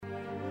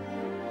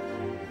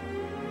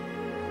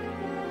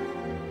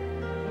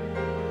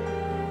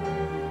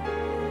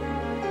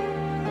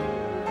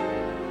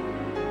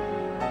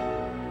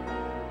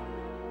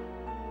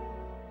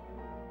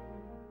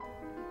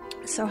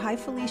So Hi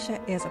Felicia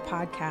is a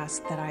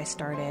podcast that I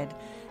started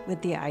with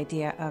the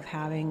idea of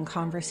having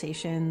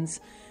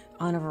conversations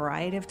on a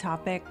variety of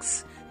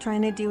topics,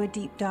 trying to do a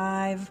deep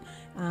dive,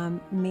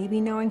 maybe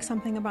knowing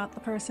something about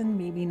the person,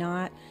 maybe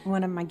not.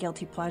 One of my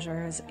guilty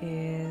pleasures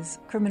is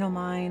Criminal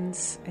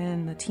Minds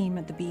and the team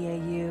at the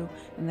BAU,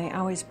 and they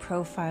always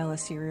profile a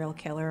serial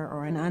killer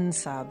or an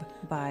unsub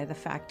by the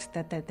fact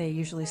that they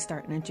usually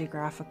start in a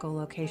geographical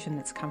location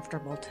that's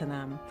comfortable to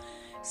them.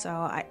 So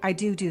I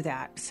do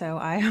that. So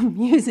I am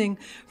using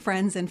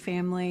friends and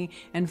family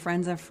and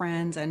friends of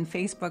friends and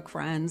Facebook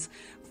friends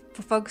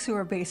for folks who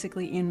are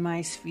basically in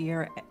my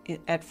sphere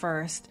at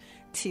first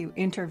to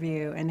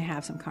interview and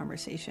have some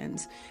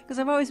conversations. Because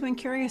I've always been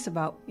curious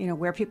about,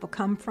 where people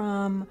come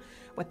from,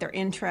 what their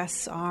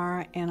interests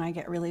are, and I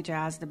get really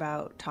jazzed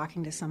about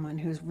talking to someone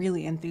who's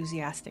really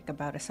enthusiastic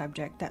about a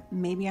subject that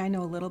maybe I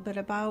know a little bit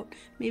about,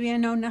 maybe I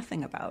know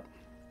nothing about.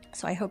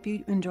 So I hope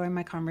you enjoy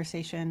my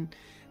conversation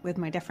with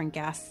my different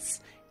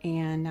guests,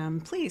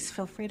 and please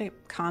feel free to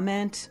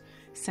comment,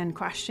 send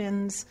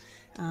questions,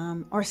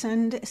 or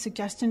send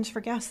suggestions for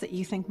guests that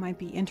you think might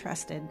be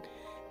interested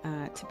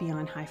to be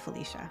on Hi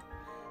Felicia.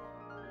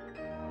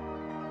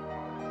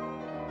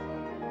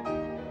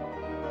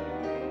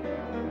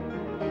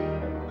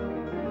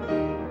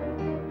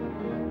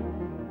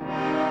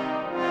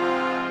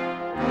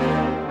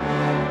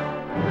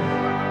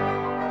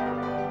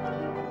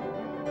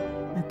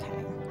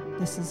 Okay,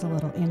 this is a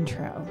little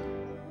intro.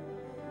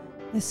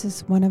 This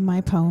is one of my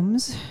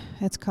poems.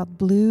 It's called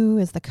Blue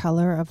is the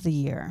Color of the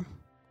Year.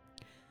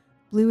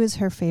 Blue is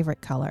her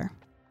favorite color.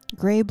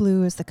 Gray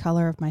blue is the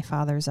color of my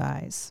father's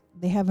eyes.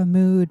 They have a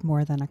mood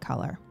more than a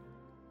color.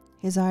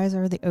 His eyes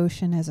are the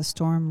ocean as a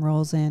storm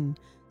rolls in,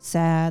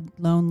 sad,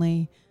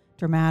 lonely,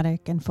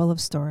 dramatic, and full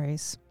of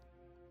stories.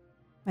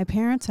 My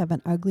parents have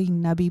an ugly,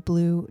 nubby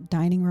blue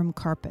dining room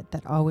carpet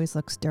that always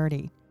looks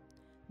dirty.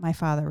 My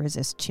father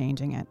resists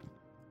changing it.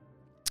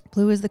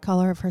 Blue is the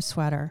color of her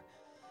sweater.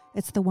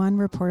 It's the one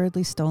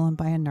reportedly stolen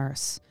by a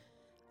nurse.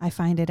 I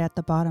find it at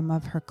the bottom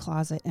of her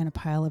closet in a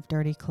pile of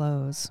dirty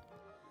clothes.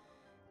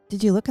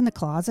 Did you look in the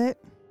closet?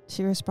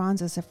 She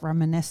responds as if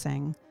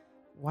reminiscing.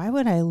 Why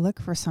would I look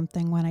for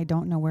something when I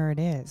don't know where it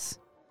is?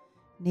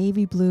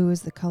 Navy blue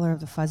is the color of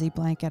the fuzzy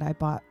blanket I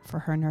bought for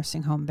her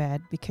nursing home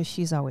bed because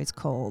she's always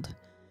cold.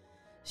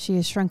 She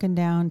is shrunken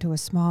down to a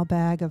small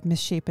bag of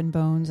misshapen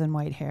bones and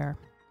white hair.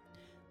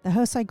 The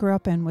house I grew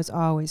up in was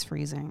always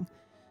freezing.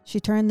 She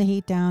turned the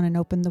heat down and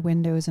opened the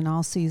windows in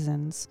all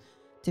seasons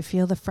to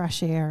feel the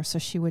fresh air so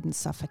she wouldn't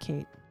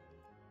suffocate.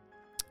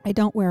 I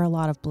don't wear a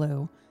lot of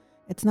blue.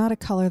 It's not a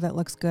color that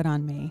looks good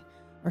on me,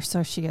 or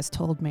so she has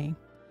told me.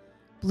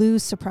 Blue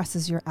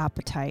suppresses your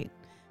appetite.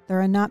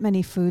 There are not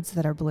many foods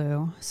that are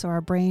blue, so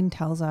our brain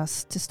tells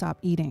us to stop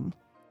eating.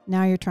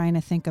 Now you're trying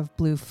to think of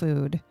blue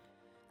food.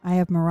 I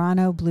have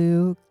Murano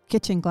blue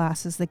kitchen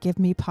glasses that give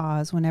me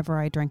pause whenever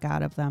I drink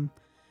out of them.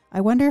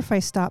 I wonder if I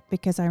stop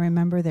because I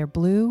remember they're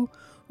blue,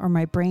 or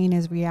my brain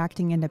is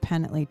reacting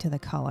independently to the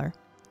color.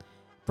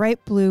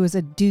 Bright blue is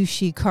a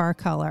douchey car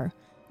color.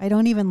 I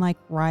don't even like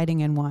riding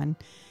in one.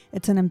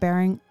 It's an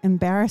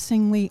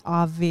embarrassingly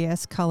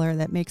obvious color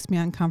that makes me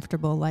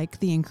uncomfortable, like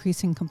the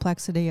increasing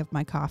complexity of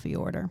my coffee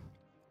order.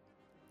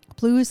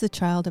 Blue is the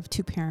child of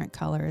two parent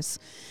colors,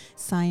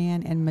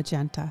 cyan and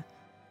magenta.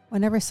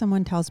 Whenever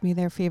someone tells me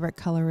their favorite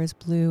color is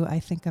blue, I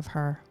think of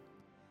her.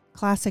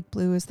 Classic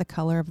blue is the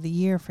color of the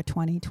year for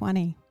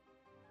 2020.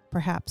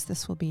 Perhaps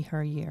this will be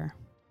her year.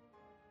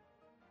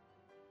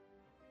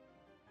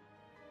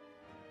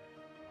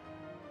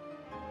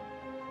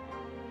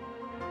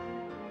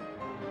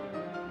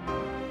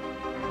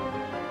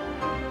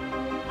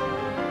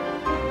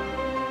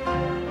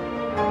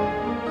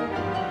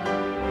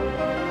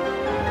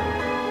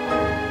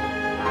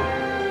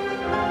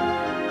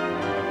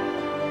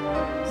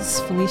 This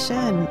is Felicia,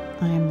 and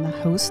I'm the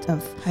host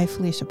of Hi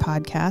Felicia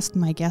podcast.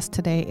 My guest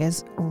today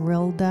is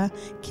Rilda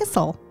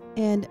Kissel.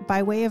 And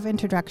by way of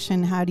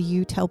introduction, how do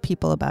you tell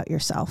people about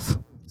yourself?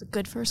 It's a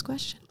good first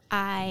question.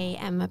 I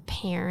am a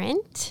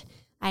parent.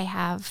 I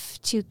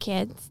have two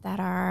kids that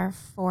are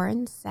 4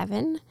 and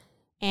 7,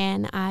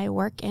 and I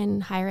work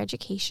in higher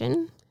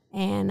education.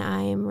 And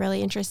I'm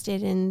really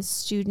interested in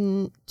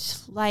student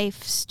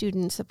life,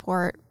 student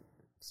support,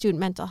 student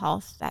mental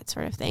health, that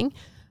sort of thing.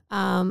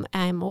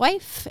 I'm a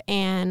wife,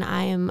 and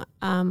I'm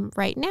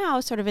right now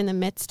sort of in the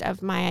midst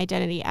of my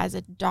identity as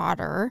a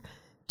daughter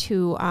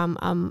to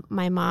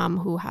my mom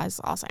who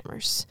has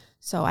Alzheimer's.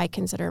 So I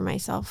consider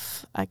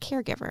myself a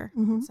caregiver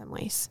in some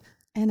ways.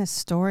 And a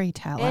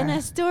storyteller.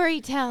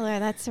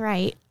 That's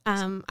right.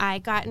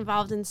 I got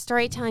involved in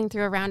storytelling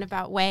through a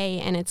roundabout way,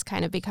 and it's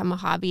kind of become a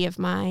hobby of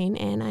mine.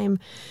 And I'm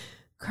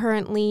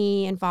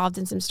currently involved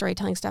in some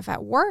storytelling stuff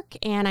at work,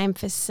 and I'm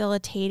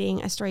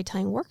facilitating a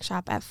storytelling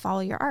workshop at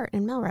Follow Your Art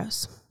in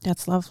Melrose.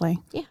 That's lovely.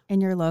 Yeah.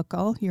 And you're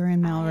local. You're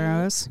in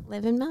Melrose. I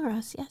live in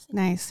Melrose, yes.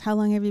 Nice. How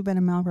long have you been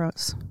in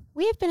Melrose?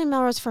 We have been in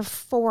Melrose for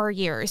 4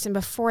 years, and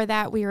before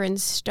that, we were in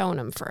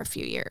Stoneham for a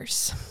few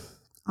years.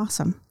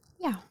 Awesome.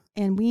 Yeah.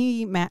 And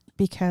we met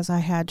because I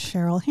had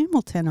Cheryl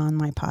Hamilton on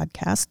my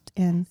podcast,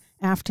 and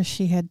after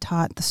she had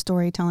taught the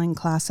storytelling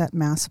class at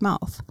Mass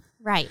Mouth.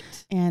 Right.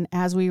 And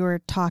as we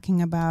were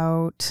talking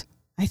about,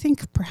 I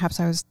think perhaps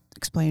I was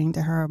explaining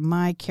to her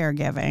my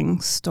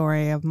caregiving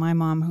story of my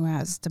mom who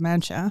has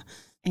dementia.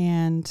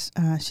 And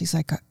she's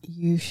like,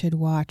 you should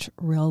watch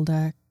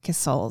Rilda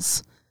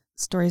Kissel's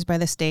Stories by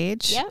the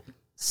Stage. Yep.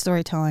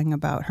 Storytelling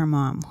about her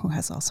mom who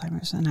has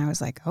Alzheimer's. And I was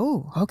like,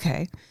 oh,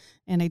 okay.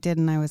 And I did.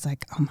 And I was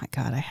like, oh my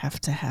God, I have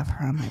to have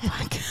her on my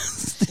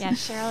podcast. Yeah,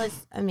 Cheryl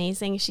is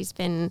amazing. She's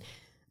been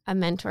a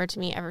mentor to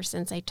me ever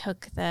since I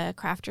took the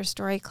Craft Your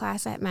Story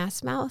class at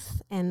Mass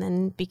Mouth. And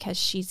then because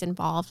she's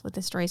involved with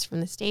the Stories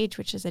from the Stage,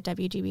 which is a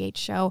WGBH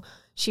show,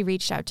 she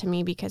reached out to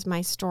me because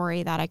my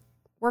story that I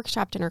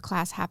workshopped in her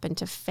class happened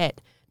to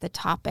fit the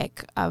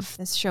topic of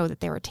this show that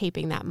they were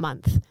taping that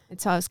month. And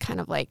so I was kind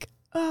of like,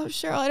 oh,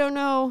 Cheryl, I don't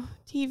know,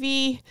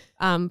 TV.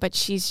 But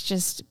she's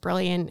just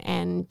brilliant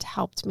and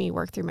helped me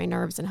work through my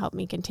nerves and helped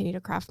me continue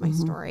to craft my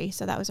story.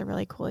 So that was a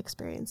really cool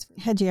experience.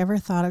 Had you ever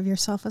thought of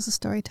yourself as a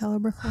storyteller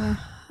before?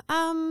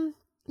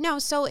 No.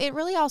 So it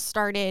really all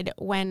started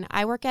when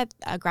I work at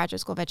a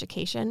graduate school of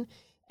education,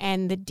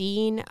 and the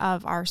dean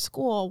of our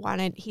school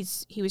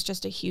he was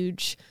just a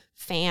huge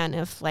fan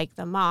of like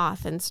The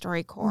Moth and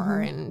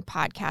StoryCorps and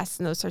podcasts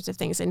and those sorts of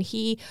things. And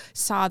he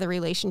saw the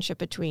relationship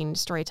between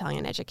storytelling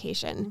and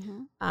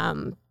education.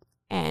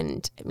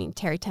 And I mean,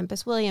 Terry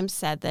Tempest Williams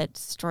said that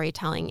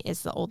storytelling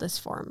is the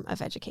oldest form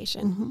of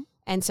education.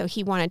 And so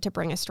he wanted to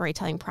bring a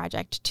storytelling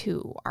project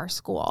to our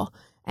school.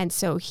 And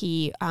so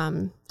he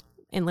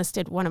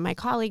enlisted one of my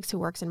colleagues who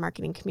works in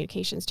marketing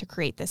communications to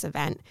create this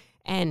event.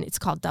 And it's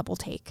called Double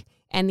Take.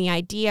 And the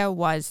idea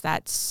was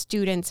that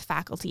students,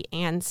 faculty,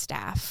 and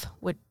staff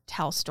would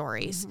tell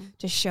stories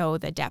to show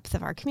the depth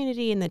of our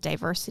community and the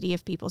diversity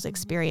of people's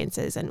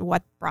experiences and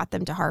what brought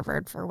them to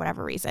Harvard for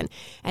whatever reason.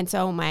 And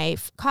so my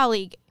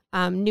colleague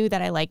knew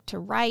that I liked to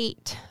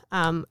write.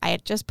 I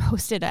had just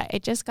posted I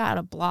just got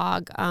a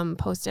blog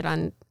posted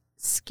on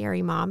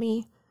Scary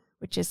Mommy,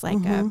 which is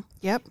like a...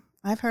 Yep,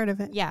 I've heard of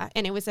it. Yeah,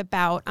 and it was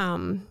about...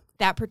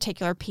 that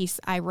particular piece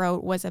I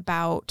wrote was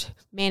about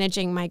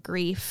managing my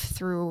grief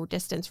through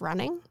distance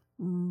running.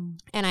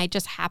 And I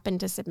just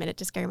happened to submit it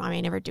to Scary Mommy.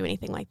 I never do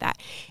anything like that.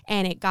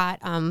 And it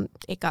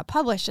got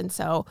published. And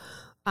so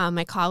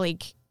my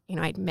colleague,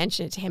 I'd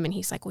mentioned it to him and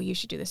he's like, well, you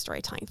should do the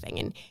storytelling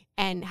thing.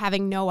 And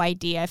having no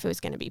idea if it was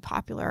going to be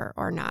popular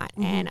or not.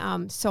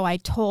 And so I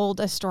told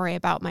a story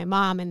about my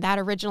mom, and that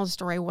original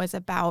story was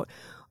about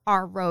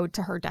our road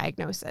to her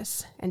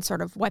diagnosis and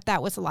sort of what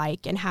that was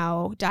like and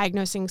how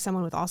diagnosing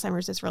someone with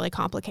Alzheimer's is really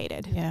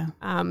complicated. Yeah.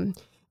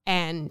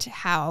 And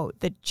how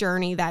the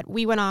journey that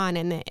we went on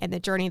and the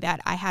journey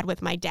that I had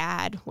with my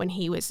dad when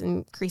he was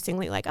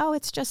increasingly like, oh,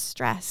 it's just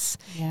stress.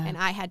 Yeah. And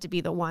I had to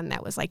be the one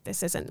that was like,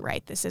 this isn't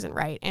right. This isn't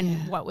right.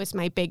 And what was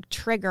my big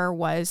trigger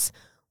was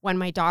when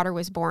my daughter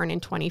was born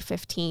in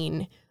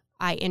 2015,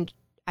 I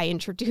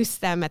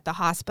introduced them at the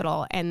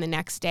hospital, and the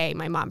next day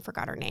my mom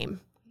forgot her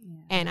name.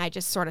 And I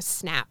just sort of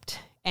snapped.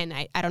 And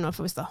I don't know if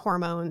it was the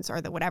hormones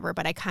or the whatever,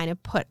 but I kind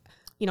of put,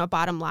 a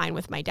bottom line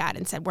with my dad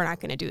and said, we're not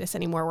going to do this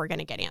anymore. We're going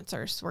to get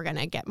answers. We're going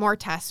to get more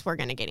tests. We're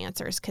going to get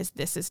answers because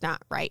this is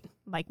not right.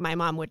 Like my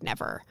mom would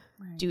never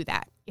do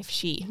that if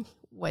she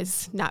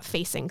was not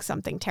facing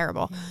something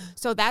terrible. Yeah.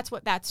 So that's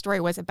what that story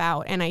was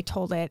about. And I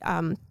told it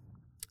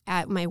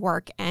at my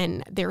work,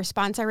 and the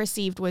response I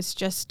received was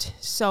just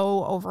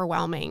so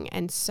overwhelming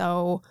and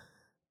so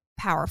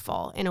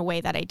powerful in a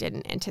way that I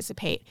didn't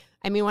anticipate.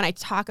 I mean, when I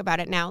talk about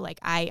it now, like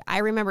I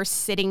remember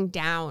sitting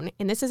down,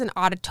 and this is an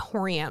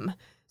auditorium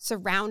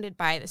surrounded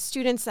by the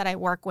students that I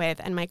work with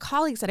and my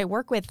colleagues that I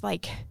work with,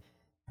 like,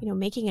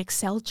 making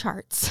Excel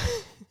charts.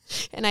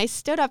 And I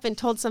stood up and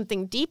told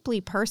something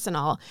deeply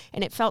personal,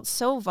 and it felt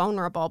so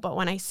vulnerable. But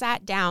when I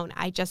sat down,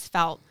 I just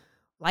felt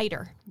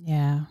lighter.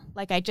 Yeah.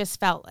 Like I just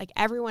felt like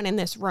everyone in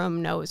this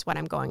room knows what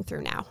I'm going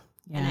through now.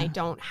 Yeah. And I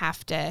don't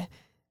have to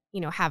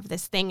have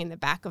this thing in the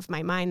back of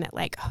my mind that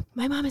like, oh,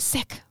 my mom is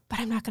sick, but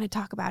I'm not going to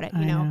talk about it,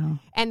 know?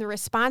 And the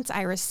response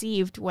I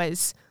received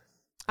was,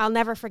 I'll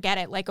never forget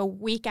it. Like a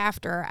week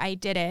after I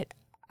did it,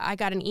 I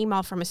got an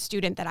email from a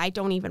student that I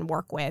don't even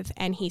work with.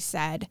 And he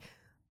said,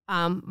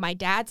 my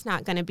dad's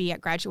not going to be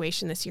at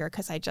graduation this year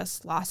because I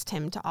just lost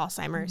him to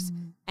Alzheimer's.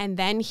 And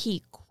then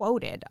he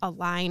quoted a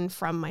line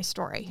from my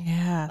story.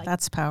 Yeah, like,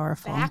 that's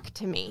powerful. Back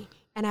to me.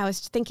 And I was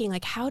thinking,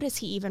 like, how does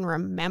he even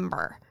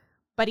remember?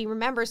 But he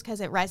remembers because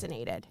it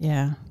resonated.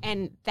 Yeah.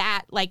 And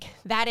that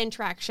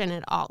interaction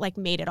at all, like,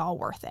 made it all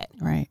worth it.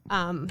 Right.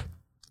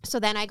 So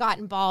then I got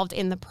involved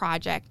in the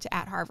project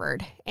at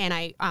Harvard, and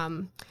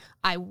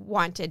I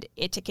wanted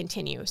it to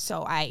continue.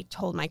 So I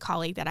told my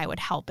colleague that I would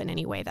help in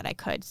any way that I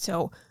could.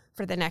 So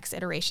for the next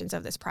iterations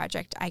of this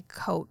project, I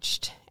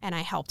coached and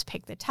I helped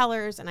pick the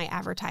tellers and I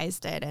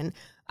advertised it. And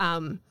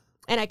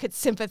I could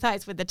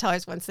sympathize with the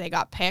tellers once they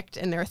got picked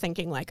and they're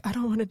thinking like, I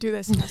don't want to do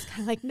this. And I was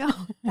kind of like, no,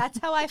 that's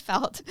how I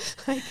felt.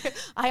 Like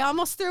I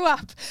almost threw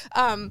up.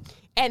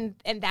 And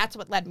that's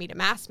what led me to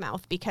Mass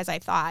Mouth, because I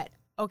thought,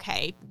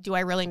 okay, do I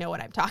really know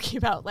what I'm talking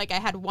about? Like I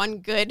had one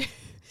good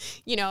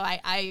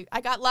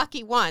I got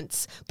lucky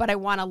once, but I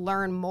want to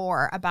learn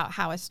more about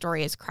how a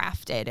story is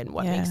crafted and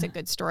what makes a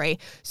good story.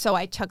 So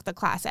I took the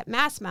class at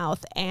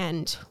MassMouth,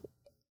 and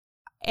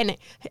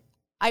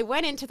I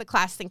went into the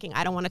class thinking,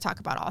 I don't want to talk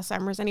about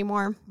Alzheimer's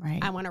anymore. Right.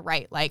 I want to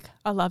write like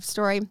a love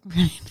story.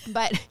 Right.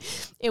 But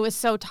it was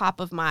so top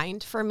of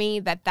mind for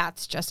me that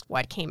that's just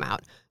what came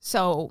out.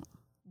 So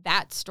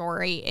that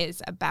story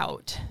is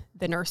about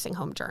the nursing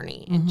home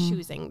journey and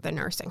choosing the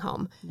nursing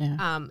home.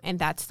 Yeah. And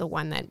that's the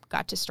one that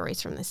got to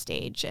Stories from the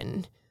Stage.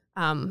 And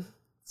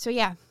so,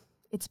 yeah,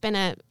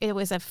 it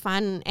was a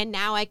fun, and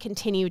now I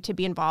continue to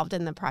be involved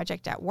in the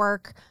project at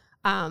work.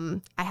 I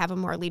have a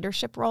more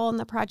leadership role in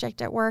the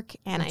project at work,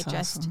 and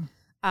That's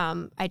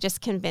I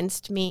just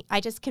convinced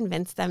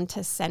them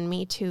to send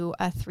me to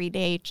a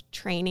 3-day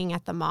training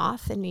at the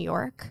Moth in New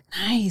York.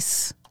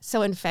 Nice.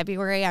 So in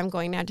February, I'm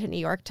going down to New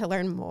York to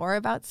learn more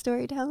about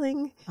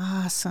storytelling.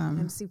 Awesome.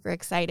 I'm super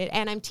excited.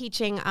 And I'm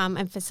teaching,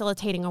 I'm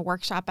facilitating a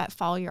workshop at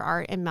Follow Your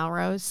Art in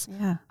Melrose,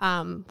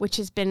 which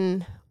has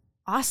been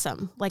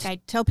awesome. Like, I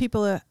tell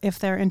people if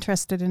they're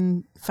interested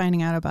in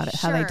finding out about it,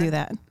 how they do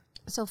that.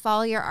 So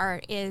Follow Your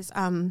Art is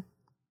a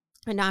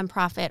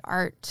nonprofit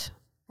art,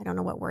 I don't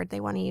know what word they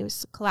want to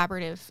use,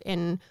 collaborative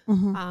in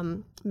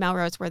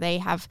Melrose, where they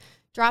have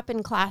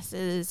drop-in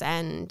classes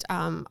and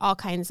all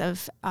kinds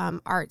of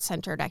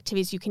art-centered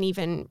activities. You can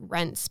even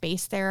rent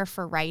space there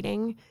for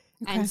writing.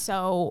 Okay. And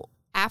so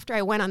after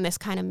I went on this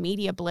kind of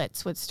media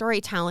blitz with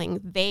storytelling,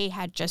 they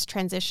had just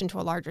transitioned to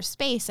a larger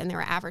space, and they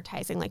were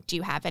advertising, like, do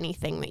you have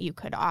anything that you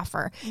could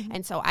offer?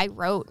 And so I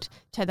wrote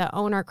to the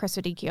owner, Chris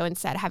Odicchio, and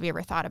said, have you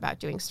ever thought about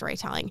doing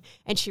storytelling?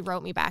 And she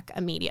wrote me back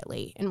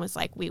immediately and was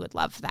like, we would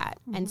love that.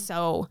 And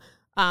so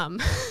then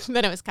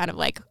it was kind of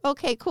like,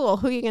 okay, cool.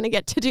 Who are you going to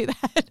get to do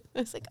that? I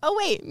was like, oh,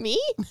 wait, me?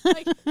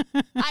 Like,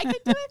 I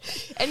could do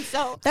it? And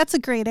so that's a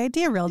great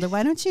idea, Rilda.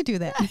 Why don't you do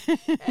that?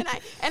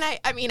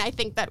 I mean, I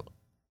think that,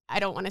 I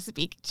don't want to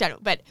speak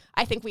general, but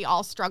I think we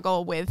all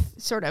struggle with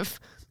sort of,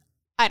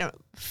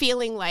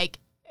 feeling like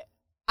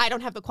I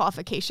don't have the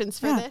qualifications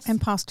for this.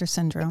 Imposter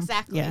syndrome.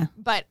 Exactly. Yeah.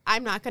 But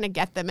I'm not going to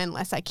get them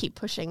unless I keep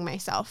pushing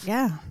myself.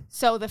 Yeah.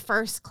 So the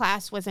first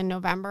class was in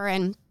November,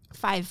 and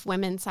 5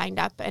 women signed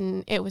up,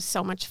 and it was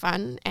so much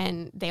fun.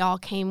 And they all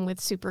came with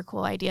super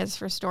cool ideas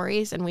for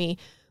stories. And we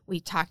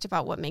talked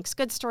about what makes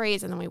good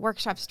stories, and then we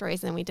workshop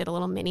stories, and then we did a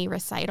little mini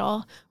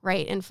recital,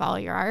 right, in Follow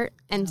Your Art.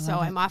 And so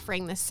I'm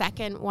offering the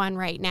second one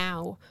right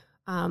now.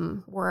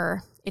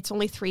 It's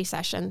only 3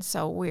 sessions,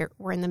 so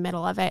we're in the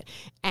middle of it.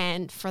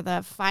 And for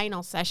the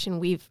final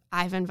session,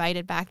 I've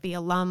invited back the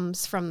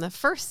alums from the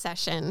first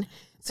session.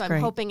 So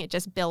I'm hoping it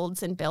just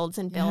builds and builds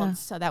and builds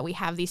so that we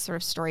have these sort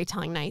of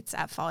storytelling nights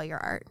at Follow Your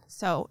Art.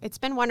 So it's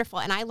been wonderful.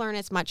 And I learn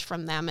as much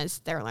from them as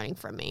they're learning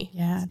from me.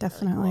 Yeah,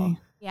 definitely. Really cool.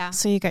 Yeah.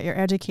 So you got your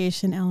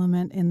education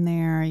element in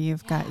there.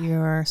 You've got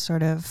your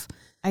sort of,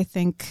 I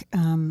think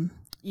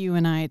you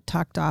and I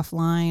talked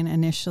offline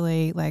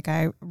initially, like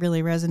I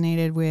really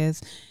resonated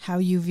with how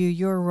you view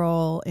your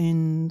role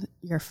in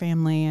your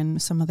family and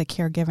some of the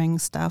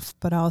caregiving stuff,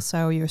 but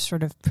also your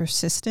sort of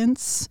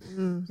persistence,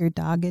 your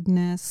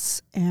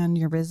doggedness, and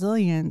your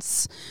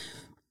resilience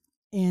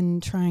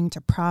in trying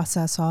to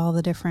process all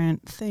the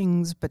different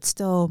things, but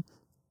still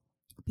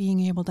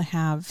being able to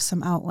have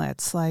some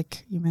outlets.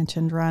 Like you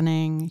mentioned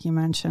running, you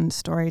mentioned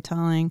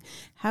storytelling.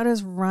 How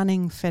does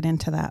running fit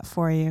into that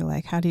for you?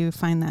 Like, how do you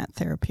find that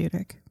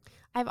therapeutic?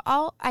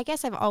 I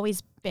guess I've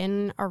always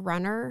been a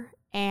runner,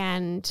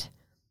 and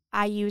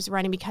I use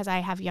running because I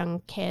have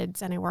young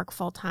kids and I work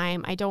full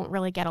time. I don't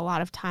really get a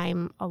lot of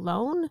time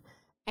alone.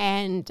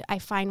 And I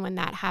find when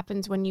that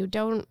happens, when you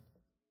don't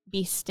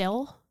be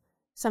still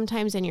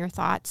sometimes in your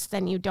thoughts,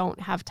 then you don't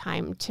have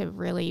time to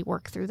really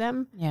work through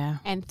them. Yeah.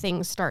 And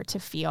things start to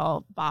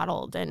feel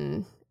bottled.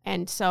 And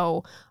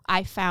so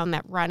I found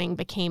that running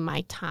became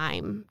my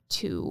time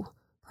to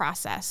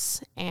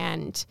process.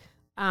 And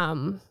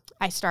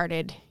I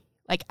started,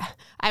 like,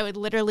 I would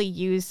literally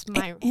use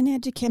my...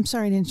 I'm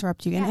sorry to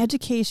interrupt you. In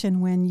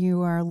education, when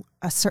you are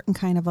a certain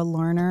kind of a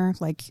learner,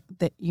 like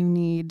that you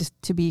need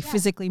to be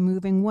physically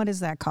moving, what is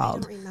that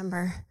called? I don't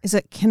remember. Is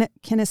it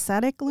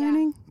kinesthetic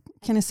learning? Yeah.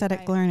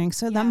 Kinesthetic learning.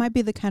 So that might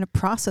be the kind of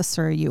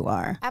processor you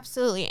are.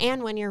 Absolutely.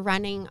 And when you're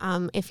running,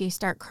 if you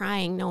start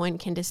crying, no one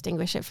can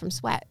distinguish it from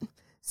sweat.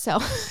 So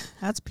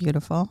that's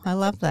beautiful. I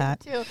love that.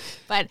 Too.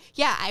 But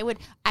yeah,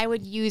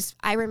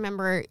 I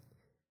remember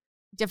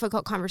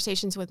difficult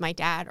conversations with my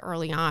dad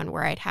early on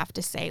where I'd have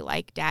to say,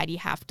 like, Dad, you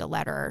have to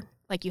let her,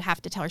 like, you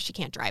have to tell her she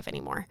can't drive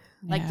anymore.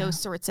 Yeah. Like those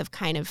sorts of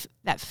kind of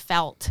that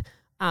felt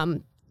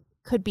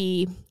could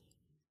be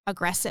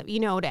aggressive,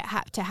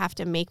 to have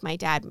to make my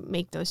dad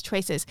make those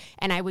choices.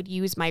 And I would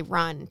use my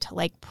run to,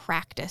 like,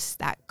 practice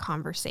that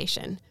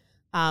conversation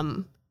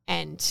and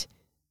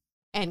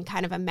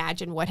kind of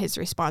imagine what his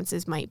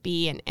responses might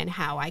be and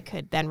how I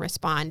could then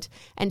respond.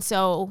 And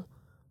so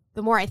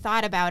the more I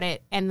thought about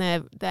it, and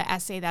the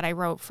essay that I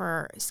wrote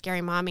for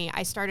Scary Mommy,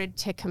 I started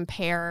to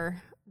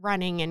compare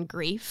running and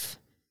grief,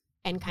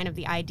 and kind of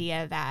the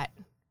idea that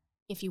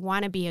if you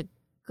want to be a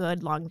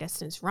good long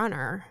distance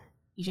runner,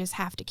 you just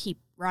have to keep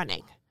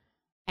running.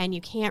 and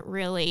you can't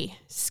really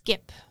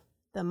skip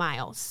the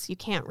miles. You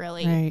can't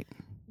really Right.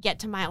 get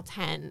to mile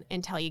 10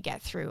 until you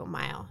get through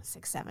mile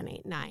 6, 7,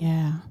 8, 9.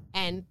 Yeah.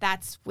 And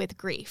that's with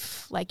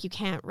grief. Like, you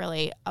can't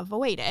really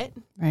avoid it.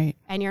 Right.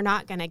 And you're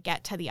not going to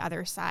get to the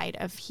other side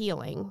of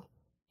healing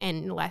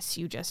unless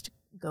you just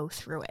go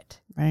through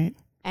it. Right.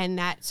 And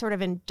that sort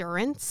of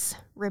endurance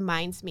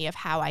reminds me of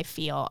how I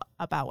feel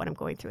about what I'm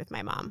going through with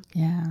my mom.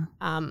 Yeah.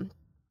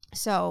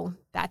 So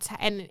that's,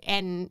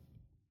 and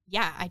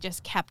yeah, I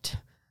just kept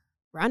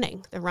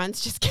running. The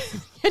runs just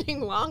kept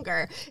getting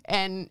longer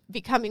and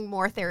becoming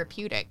more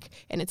therapeutic.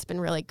 And it's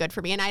been really good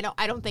for me. And I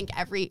don't think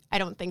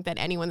that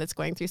anyone that's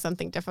going through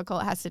something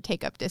difficult has to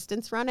take up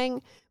distance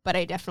running, but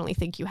I definitely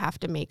think you have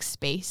to make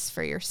space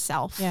for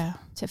yourself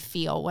to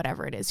feel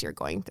whatever it is you're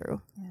going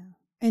through. Yeah.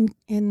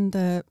 And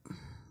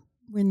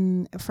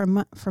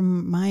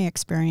from my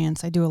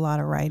experience, I do a lot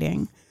of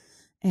writing,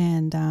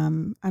 and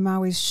I'm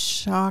always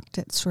shocked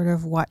at sort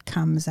of what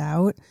comes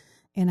out.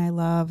 And I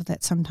love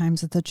that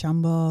sometimes it's a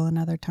jumble and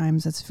other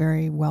times it's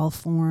very well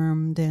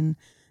formed,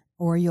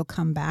 or you'll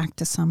come back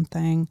to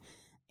something.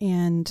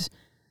 And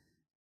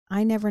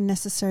I never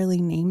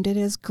necessarily named it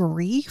as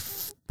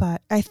grief,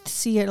 but I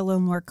see it a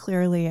little more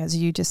clearly as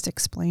you just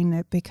explained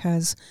it,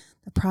 because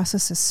the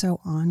process is so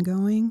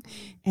ongoing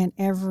and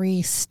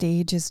every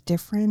stage is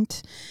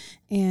different.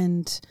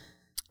 And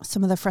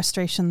some of the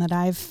frustration that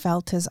I've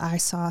felt is I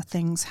saw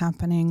things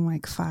happening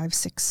like 5,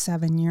 6,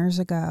 7 years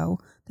ago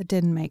that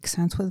didn't make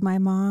sense with my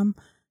mom.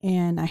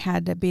 And I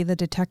had to be the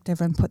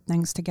detective and put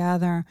things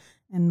together.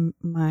 And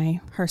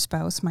her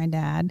spouse, my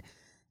dad,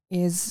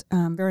 is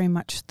very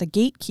much the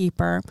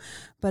gatekeeper,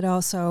 but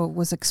also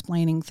was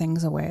explaining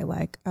things away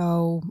like,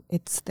 oh,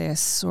 it's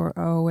this, or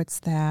oh, it's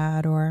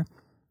that,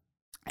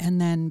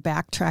 and then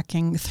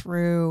backtracking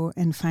through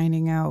and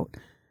finding out,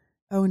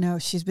 oh no,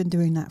 she's been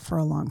doing that for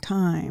a long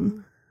time. Mm-hmm.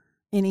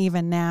 And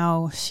even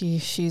now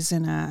she's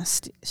in a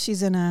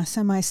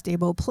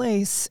semi-stable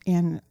place,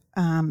 and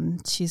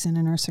she's in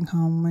a nursing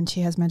home when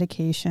she has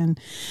medication.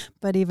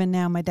 But even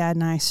now, my dad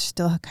and I are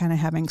still kind of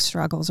having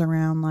struggles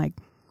around like,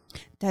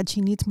 Dad,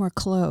 she needs more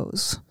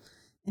clothes.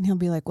 And he'll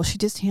be like, well, she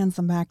just hands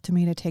them back to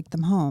me to take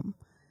them home.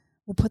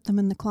 We'll put them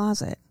in the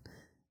closet.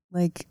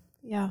 Like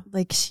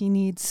she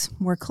needs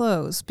more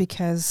clothes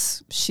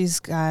because she's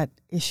got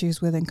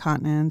issues with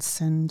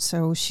incontinence. And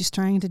so she's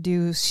trying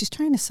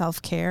to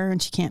self-care,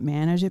 and she can't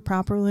manage it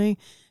properly.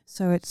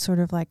 So it's sort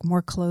of like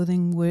more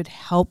clothing would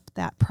help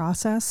that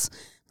process.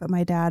 But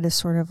my dad is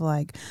sort of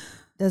like,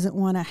 doesn't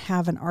want to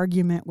have an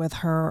argument with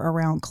her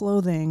around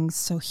clothing.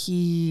 So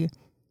he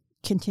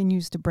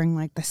continues to bring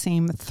like the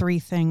same 3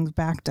 things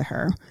back to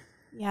her.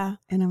 Yeah.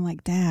 And I'm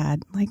like,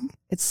 Dad, like,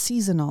 it's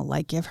seasonal.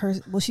 Like, give her,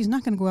 well, she's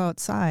not going to go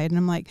outside. And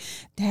I'm like,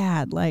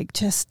 Dad, like,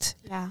 just.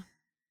 Yeah.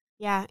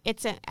 Yeah.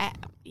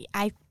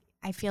 I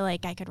feel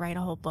like I could write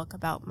a whole book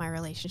about my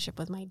relationship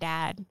with my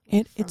dad.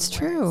 It's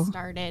true. It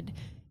started.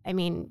 I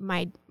mean,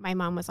 my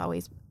mom was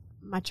always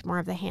much more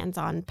of the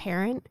hands-on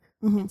parent.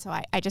 Mm-hmm. And so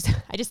I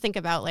just think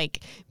about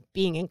like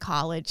being in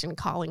college and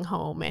calling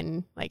home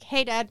and like,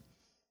 hey, Dad,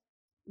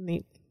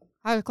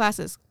 how are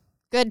classes?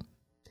 Good.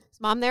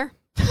 Is Mom there?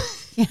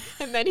 Yeah.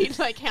 And then he'd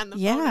like hand the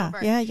phone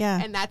over.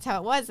 Yeah. And that's how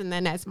it was. And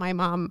then as my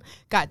mom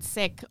got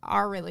sick,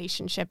 our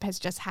relationship has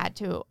just had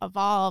to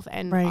evolve,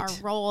 and our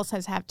roles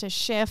has had to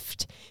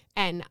shift.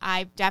 And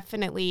I've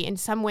definitely, in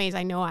some ways,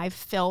 I know I've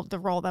filled the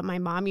role that my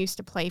mom used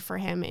to play for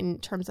him in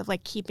terms of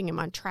like keeping him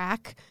on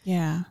track.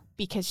 Yeah.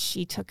 Because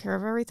she took care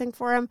of everything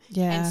for him.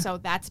 Yeah. And so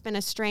that's been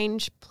a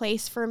strange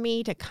place for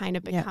me to kind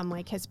of become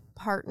like his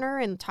partner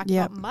and talk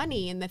about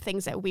money and the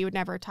things that we would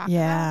never talk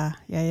about.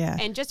 Yeah.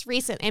 And just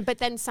but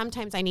then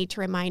sometimes I need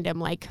to remind him,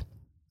 like,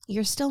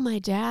 you're still my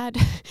dad.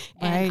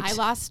 And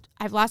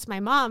I've lost my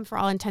mom for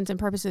all intents and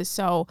purposes.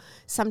 So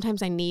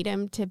sometimes I need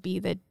him to be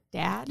the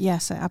dad.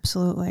 Yes,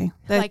 absolutely.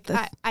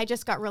 I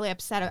just got really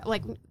upset.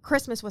 Like,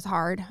 Christmas was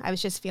hard. I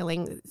was just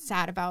feeling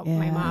sad about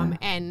my mom.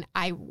 And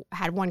I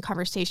had one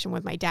conversation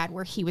with my dad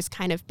where he was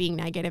kind of being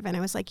negative. And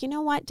I was like, you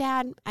know what,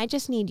 Dad? I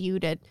just need you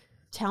to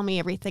tell me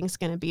everything's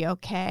going to be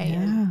okay.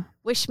 Yeah. And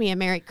wish me a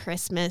Merry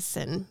Christmas.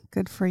 And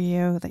good for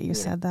you that you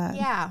said that.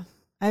 Yeah.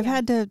 I've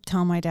had to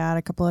tell my dad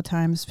a couple of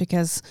times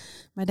because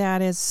my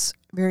dad is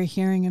very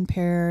hearing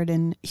impaired,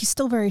 and he's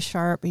still very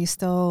sharp. He's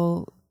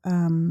still,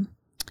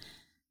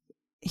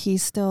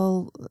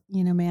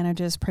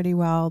 manages pretty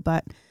well,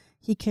 but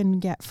he can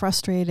get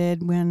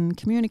frustrated when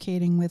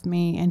communicating with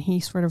me, and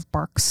he sort of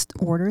barks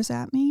orders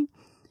at me.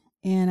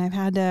 And I've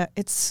had to,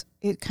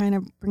 it kind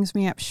of brings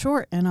me up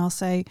short, and I'll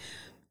say,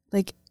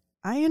 like,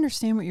 I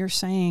understand what you're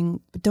saying,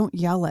 but don't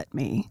yell at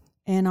me.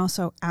 And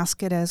also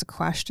ask it as a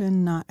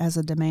question, not as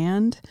a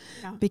demand.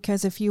 Yeah.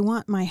 Because if you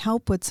want my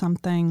help with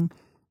something,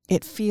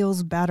 it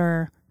feels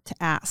better to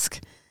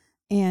ask.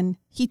 And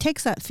he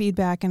takes that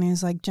feedback and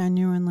he's like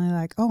genuinely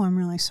like, oh, I'm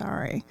really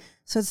sorry.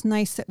 So it's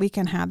nice that we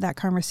can have that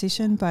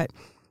conversation, but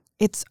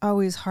it's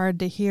always hard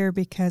to hear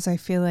because I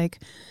feel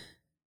like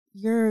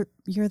you're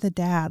the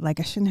dad.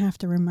 Like, I shouldn't have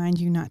to remind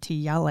you not to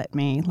yell at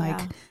me.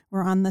 Like,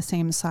 we're on the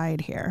same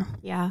side here.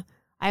 Yeah.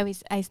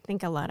 I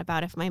think a lot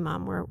about if my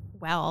mom were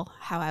well,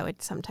 how I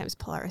would sometimes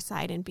pull her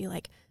aside and be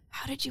like,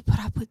 how did you put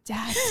up with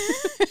Dad?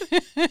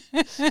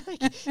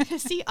 Like,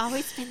 has he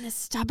always been this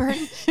stubborn?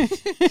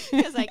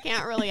 Because I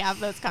can't really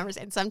have those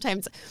conversations. And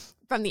sometimes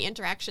from the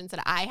interactions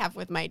that I have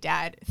with my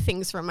dad,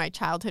 things from my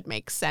childhood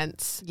make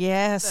sense.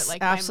 Yes, that,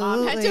 like,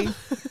 absolutely. my mom had to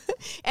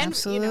and,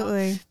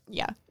 absolutely. You know,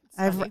 yeah.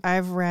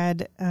 I've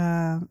read,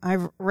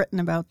 I've written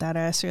about that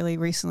actually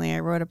recently. I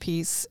wrote a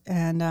piece,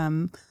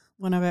 and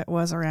one of it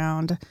was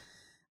around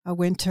a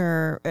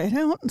winter. I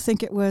don't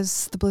think it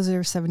was the blizzard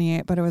of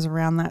 78, but it was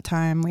around that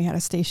time. We had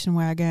a station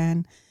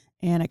wagon,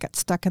 and it got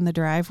stuck in the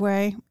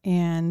driveway,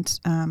 and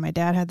my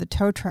dad had the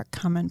tow truck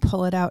come and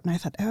pull it out, and I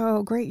thought,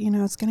 oh, great,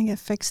 it's going to get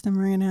fixed, and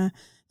we're going to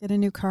get a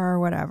new car or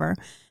whatever.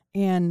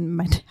 And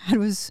my dad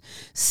was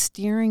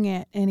steering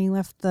it, and he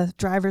left the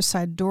driver's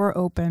side door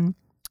open,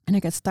 and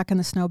it got stuck in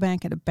the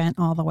snowbank. It had bent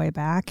all the way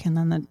back, and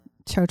then the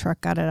tow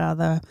truck got it out of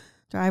the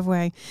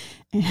driveway.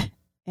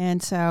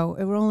 And so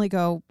it would only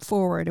go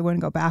forward. It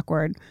wouldn't go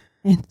backward.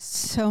 And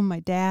so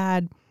my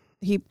dad,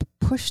 he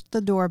pushed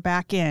the door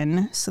back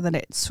in so that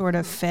it sort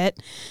of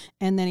fit.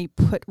 And then he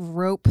put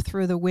rope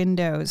through the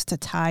windows to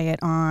tie it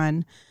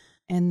on.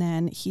 And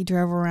then he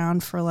drove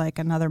around for like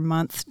another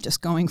month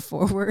just going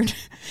forward.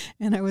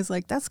 And I was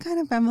like, that's kind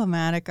of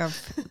emblematic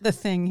of the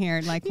thing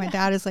here. Like my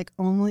dad is like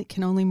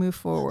can only move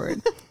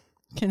forward.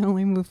 Can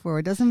only move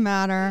forward. Doesn't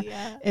matter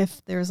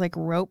if there's like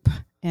rope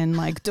and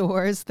like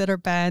doors that are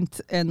bent,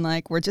 and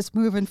like we're just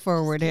moving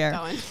forward here.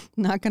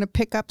 Not going to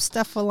pick up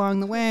stuff along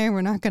the way.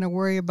 We're not going to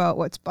worry about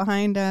what's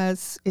behind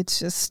us. It's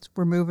just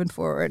we're moving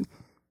forward.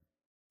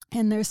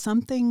 And there's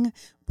something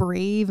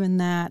brave in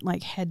that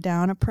like head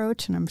down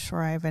approach, and I'm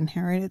sure I've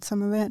inherited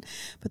some of it,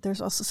 but there's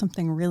also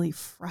something really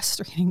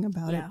frustrating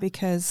about it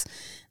because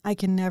I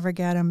can never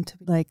get him to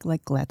be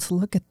like let's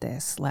look at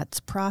this, let's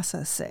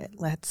process it,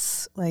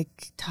 let's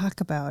like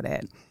talk about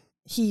it.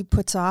 He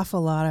puts off a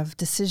lot of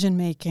decision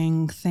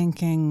making,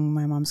 thinking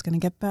my mom's going to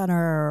get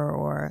better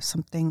or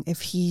something.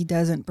 If he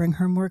doesn't bring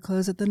her more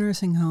clothes at the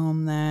nursing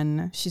home,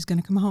 then she's going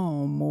to come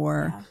home,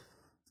 or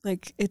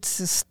like it's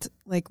just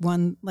like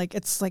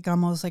it's like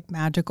almost like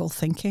magical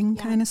thinking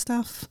kind of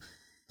stuff.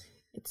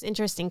 It's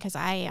interesting because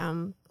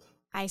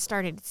I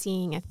started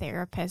seeing a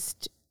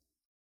therapist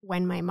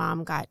when my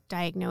mom got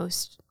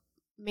diagnosed,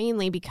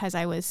 mainly because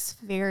I was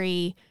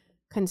very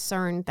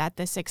concerned that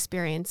this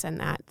experience and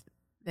that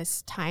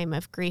this time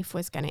of grief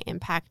was going to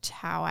impact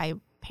how I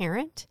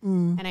parent.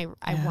 And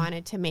I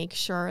wanted to make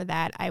sure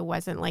that I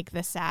wasn't like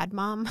the sad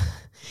mom.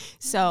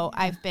 So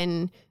I've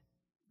been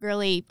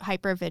really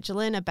hyper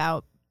vigilant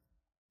about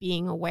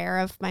being aware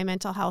of my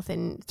mental health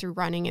and through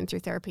running and through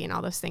therapy and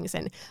all those things.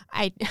 And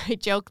I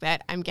joke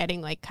that I'm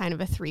getting like kind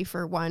of a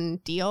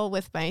 3-for-1 deal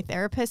with my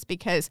therapist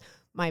because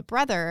my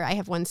brother, I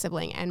have one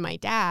sibling, and my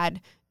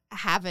dad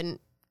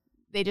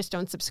they just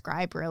don't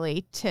subscribe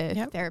really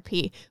to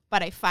therapy.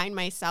 But I find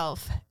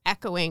myself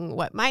echoing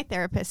what my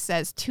therapist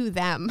says to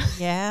them.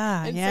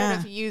 And sort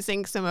of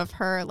using some of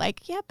her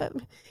like, but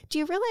do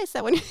you realize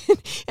that when,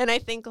 and I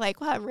think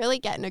like, well, I'm really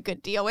getting a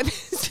good deal with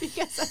this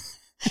because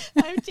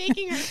I'm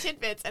taking her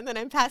tidbits and then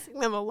I'm passing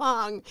them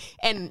along.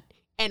 And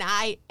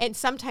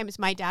sometimes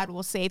my dad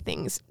will say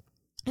things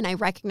and I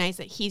recognize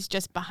that he's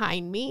just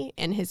behind me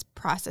in his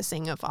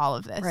processing of all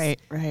of this.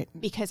 Right.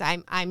 Because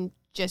I'm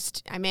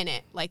in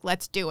it. Like,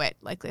 let's do it.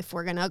 Like, if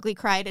we're going to ugly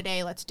cry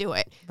today, let's do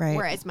it. Right.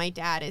 Whereas my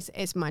dad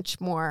is much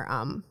more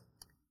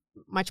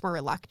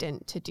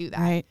reluctant to do that.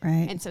 Right.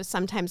 And so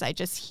sometimes I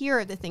just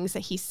hear the things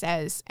that he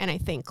says and I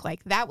think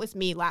like that was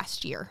me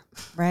last year.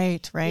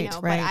 Right.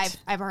 But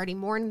I've already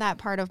mourned that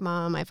part of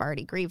mom. I've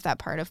already grieved that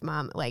part of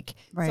mom. Like,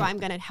 so I'm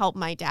going to help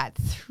my dad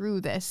through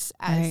this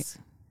as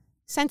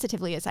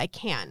sensitively as I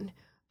can.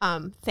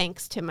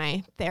 Thanks to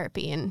my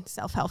therapy and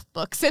self-help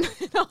books and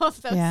all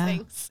of those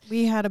things.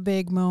 We had a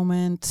big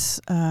moment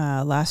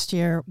last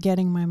year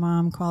getting my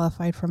mom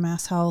qualified for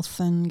Mass Health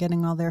and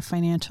getting all their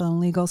financial and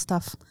legal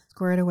stuff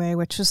squared away,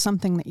 which was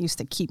something that used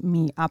to keep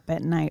me up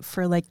at night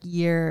for like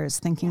years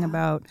thinking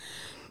about,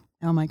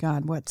 oh my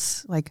God,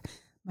 what's like,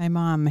 my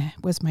mom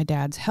was my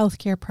dad's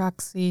healthcare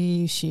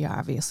proxy. She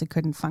obviously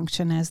couldn't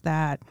function as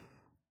that.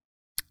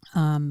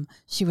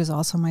 She was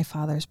also my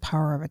father's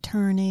power of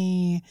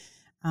attorney.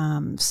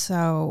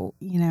 So,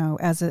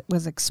 as it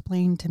was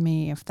explained to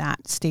me, if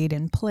that stayed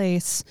in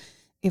place,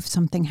 if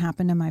something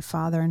happened to my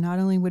father, not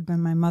only would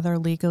my mother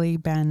legally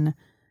been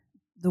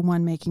the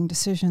one making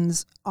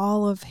decisions,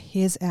 all of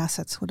his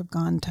assets would have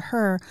gone to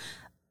her.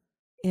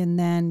 And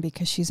then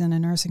because she's in a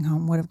nursing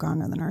home, would have gone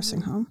to the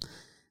nursing home,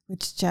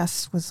 which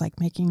just was like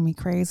making me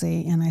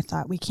crazy. And I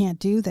thought, we can't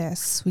do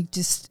this.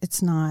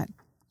 It's not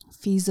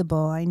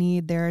feasible. I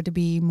need there to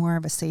be more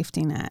of a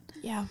safety net.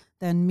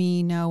 Than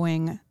me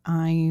knowing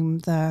I'm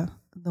the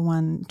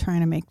one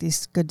trying to make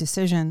these good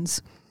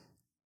decisions.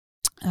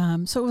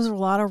 So it was a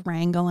lot of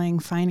wrangling,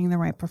 finding the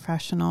right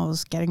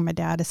professionals, getting my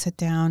dad to sit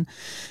down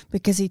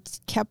because he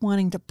kept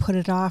wanting to put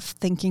it off,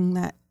 thinking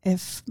that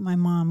if my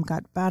mom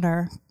got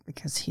better,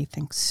 because he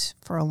thinks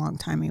for a long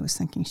time he was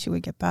thinking she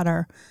would get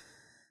better,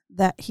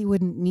 that he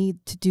wouldn't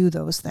need to do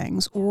those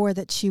things, or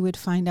that she would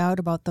find out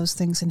about those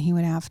things and he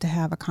would have to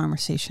have a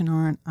conversation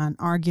or an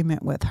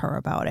argument with her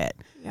about it.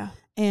 Yeah.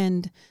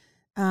 And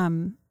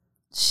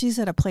she's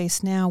at a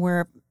place now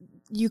where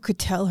you could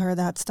tell her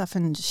that stuff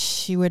and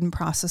she wouldn't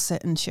process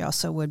it. And she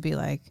also would be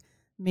like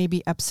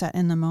maybe upset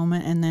in the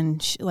moment. And then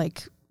she,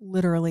 like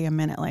literally a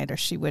minute later,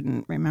 she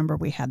wouldn't remember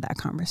we had that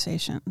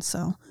conversation.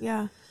 So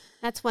yeah,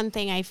 that's one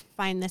thing I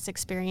find this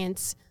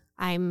experience.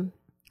 I'm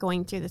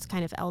going through this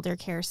kind of elder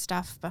care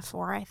stuff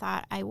before I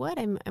thought I would.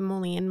 I'm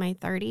only in my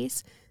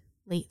 30s,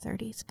 late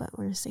 30s, but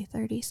we're going to say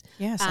 30s.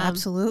 Yes,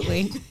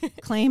 absolutely.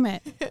 Claim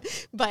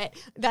it. But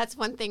that's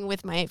one thing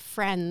with my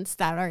friends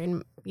that are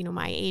in,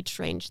 my age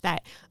range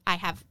that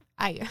I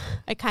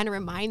kind of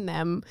remind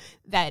them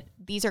that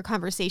these are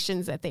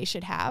conversations that they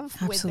should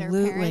have with their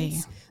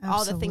parents.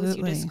 All the things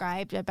you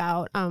described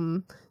about,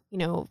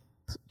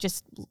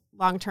 just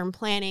long-term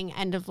planning,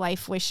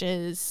 end-of-life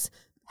wishes,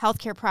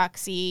 healthcare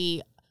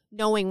proxy,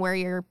 knowing where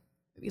your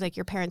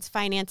parents'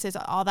 finances,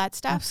 all that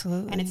stuff.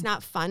 Absolutely. And it's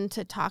not fun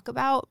to talk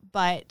about,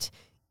 but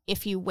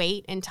if you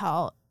wait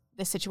until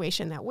the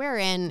situation that we're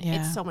in,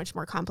 it's so much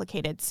more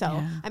complicated.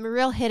 So I'm a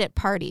real hit at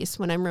parties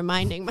when I'm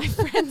reminding my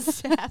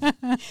friends to have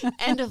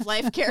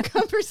end-of-life care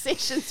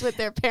conversations with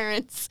their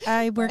parents.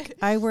 I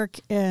work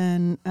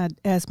in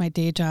as my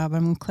day job.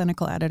 I'm a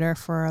clinical editor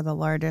for the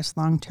largest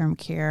long-term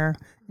care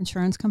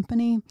insurance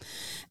company.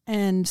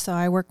 And so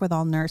I work with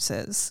all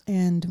nurses.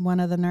 And one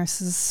of the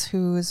nurses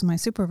who is my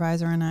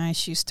supervisor and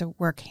she used to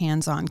work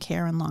hands-on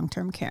care and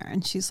long-term care.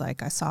 And she's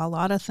like, I saw a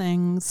lot of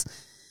things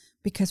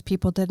because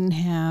people didn't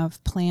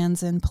have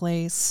plans in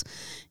place,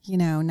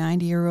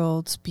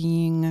 90-year-olds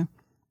being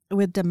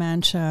with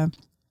dementia,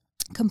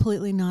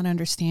 completely not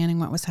understanding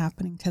what was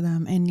happening to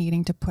them and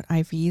needing to put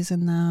IVs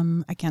in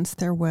them against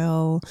their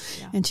will.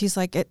 Yeah. And she's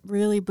like, it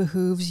really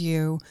behooves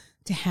you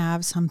to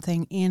have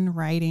something in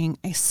writing,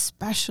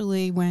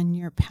 especially when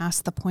you're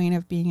past the point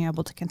of being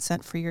able to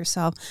consent for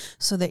yourself,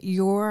 so that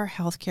your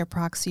healthcare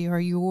proxy or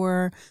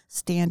your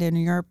stand-in or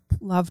your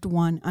loved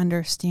one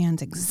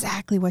understands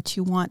exactly what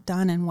you want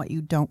done and what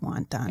you don't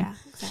want done. Yeah,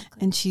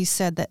 exactly. And she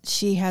said that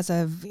she has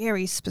a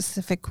very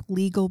specific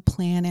legal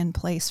plan in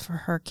place for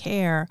her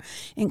care,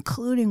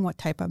 including what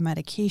type of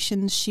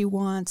medications she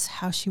wants,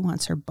 how she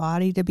wants her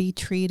body to be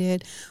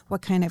treated,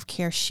 what kind of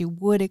care she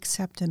would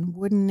accept and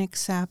wouldn't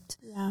accept.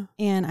 Yeah.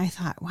 And I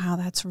thought, wow,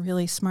 that's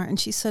really smart. And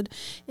she said,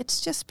 it's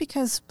just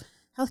because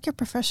healthcare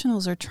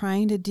professionals are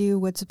trying to do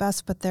what's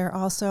best, but they're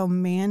also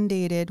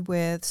mandated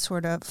with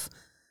sort of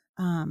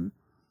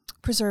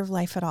preserve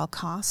life at all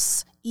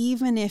costs.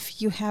 Even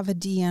if you have a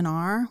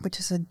DNR, which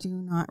is a do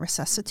not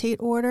resuscitate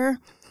order,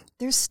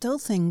 there's still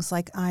things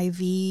like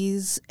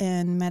IVs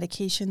and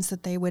medications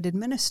that they would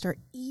administer,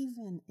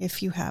 even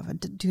if you have a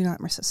do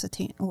not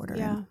resuscitate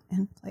order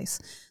in place.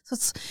 So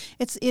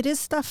it is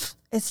stuff.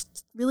 It's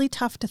really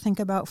tough to think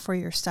about for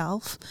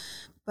yourself,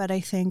 but I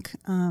think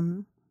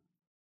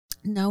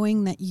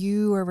knowing that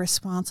you are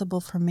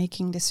responsible for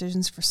making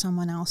decisions for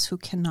someone else who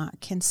cannot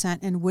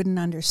consent and wouldn't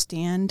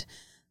understand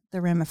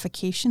the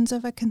ramifications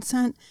of a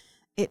consent,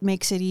 it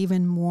makes it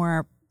even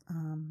more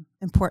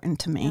important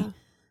to me. Yeah.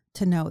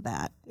 To know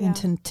that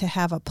and to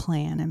have a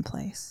plan in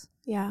place.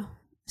 Yeah.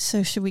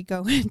 So should we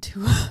go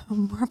into a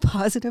more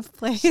positive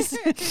place?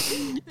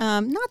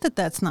 Not that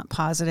that's not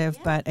positive,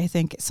 but I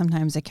think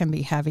sometimes it can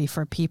be heavy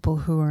for people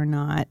who are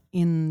not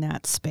in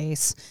that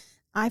space.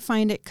 I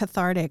find it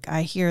cathartic.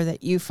 I hear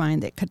that you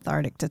find it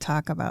cathartic to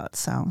talk about.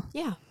 So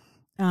yeah.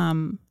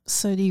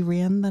 So you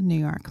ran the New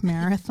York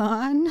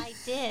Marathon. I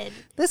did.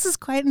 This is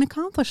quite an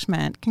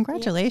accomplishment.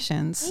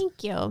 Congratulations. Yeah.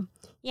 Thank you.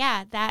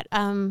 Yeah, that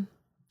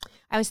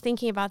I was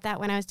thinking about that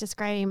when I was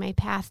describing my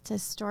path to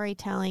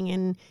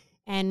storytelling,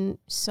 and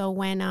so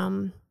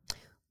when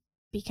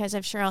because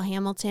of Cheryl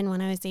Hamilton,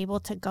 when I was able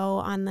to go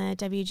on the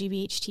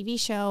WGBH TV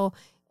show,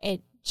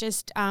 it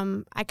just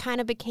I kind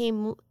of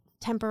became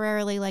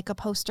temporarily like a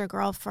poster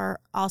girl for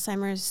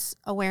Alzheimer's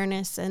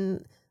awareness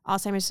and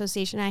Alzheimer's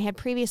Association. I had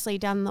previously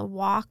done the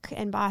walk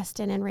in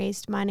Boston and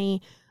raised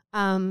money.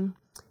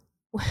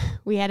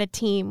 We had a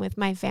team with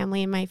my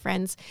family and my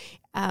friends.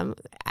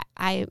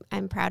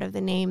 I'm proud of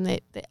the name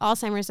that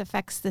Alzheimer's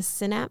affects the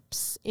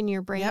synapse in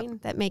your brain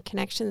that make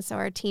connections. So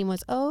our team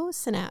was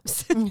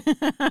synapse.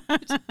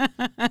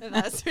 That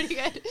was pretty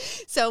good.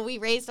 So we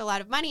raised a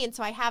lot of money, and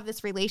so I have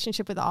this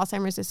relationship with the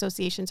Alzheimer's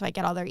Association. So I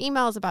get all their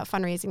emails about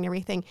fundraising and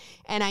everything.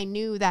 And I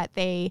knew that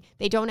they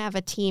don't have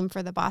a team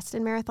for the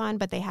Boston Marathon,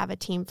 but they have a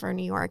team for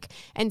New York.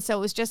 And so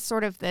it was just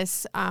sort of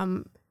this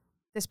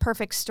this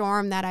perfect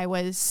storm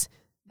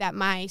that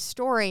my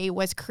story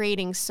was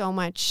creating so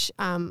much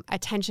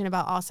attention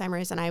about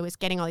Alzheimer's, and I was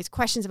getting all these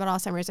questions about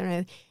Alzheimer's,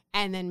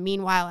 and then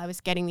meanwhile I was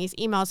getting these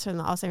emails from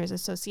the Alzheimer's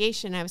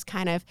Association.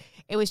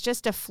 It was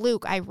just a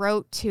fluke. I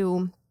wrote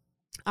to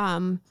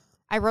the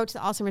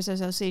Alzheimer's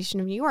Association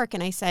of New York,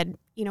 and I said,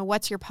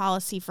 what's your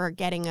policy for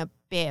getting a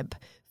bib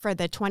for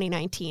the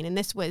 2019? And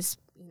this was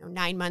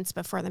 9 months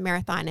before the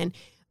marathon, and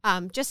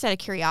just out of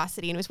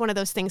curiosity. And it was one of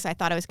those things I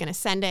thought I was going to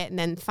send it and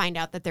then find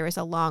out that there was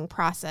a long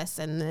process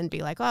and then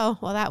be like, oh,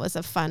 well, that was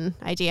a fun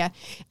idea.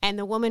 And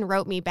the woman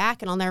wrote me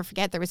back, and I'll never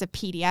forget, there was a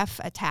PDF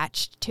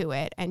attached to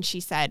it. And she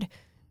said,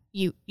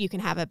 you can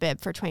have a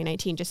bib for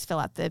 2019, just fill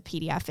out the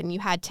PDF. And you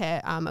had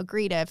to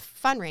agree to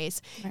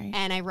fundraise. Right.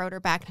 And I wrote her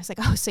back and I was like,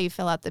 oh, so you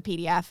fill out the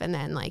PDF and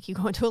then like you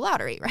go into a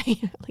lottery,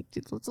 right? Like,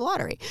 it's a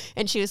lottery.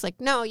 And she was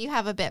like, no, you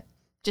have a bib.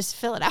 Just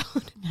fill it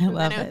out. I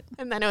love it.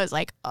 And then it was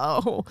like,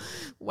 oh,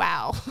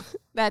 wow.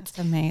 That's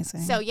amazing.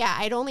 So yeah,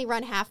 I'd only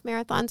run half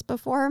marathons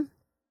before,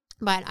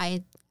 but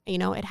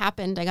it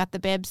happened. I got the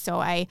bib. So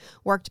I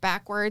worked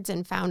backwards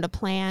and found a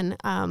plan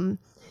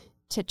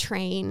to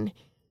train.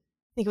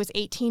 I think it was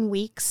 18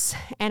 weeks.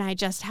 And I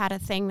just had a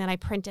thing that I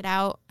printed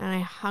out and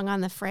I hung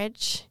on the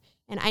fridge.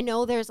 And I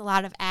know there's a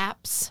lot of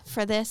apps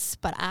for this,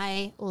 but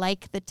I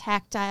like the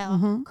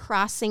tactile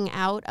crossing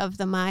out of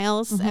the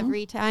miles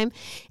every time.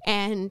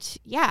 And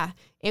yeah,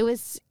 it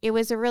was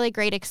a really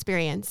great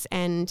experience,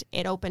 and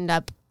it opened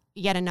up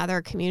yet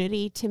another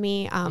community to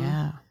me.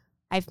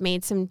 I've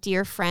made some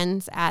dear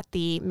friends at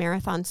the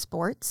Marathon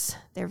Sports.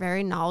 They're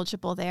very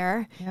knowledgeable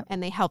there,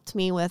 and they helped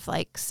me with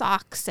like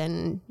socks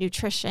and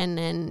nutrition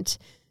and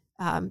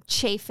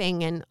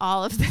chafing and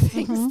all of the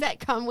things that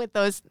come with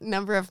those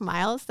number of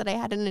miles that I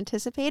hadn't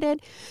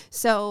anticipated.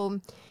 So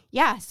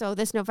yeah, so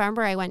this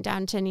November I went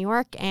down to New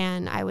York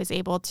and I was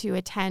able to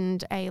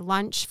attend a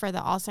lunch for the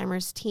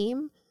Alzheimer's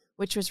team,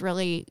 which was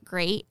really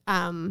great.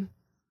 And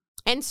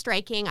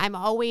striking.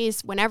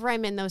 Whenever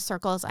I'm in those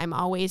circles, I'm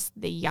always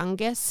the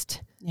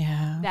youngest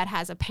that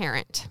has a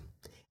parent.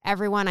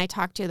 Everyone I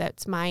talk to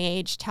that's my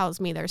age tells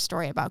me their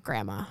story about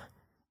grandma.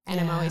 And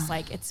I'm always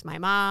like, it's my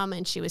mom,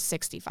 and she was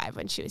 65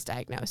 when she was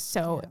diagnosed.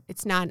 So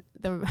it's not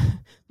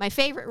my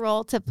favorite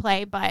role to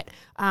play, but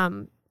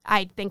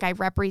I think I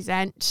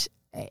represent.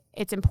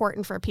 It's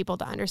important for people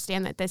to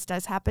understand that this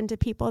does happen to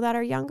people that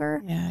are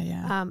younger.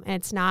 And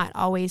it's not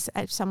always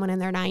someone in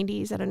their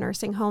 90s at a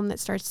nursing home that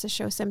starts to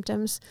show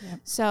symptoms.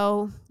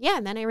 So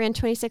and then I ran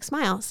 26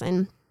 miles,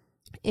 and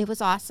it was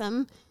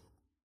awesome.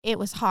 It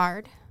was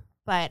hard,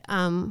 but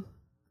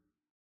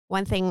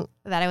one thing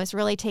that I was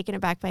really taken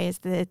aback by is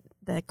the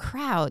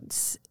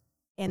crowds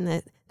and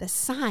the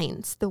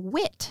signs, the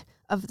wit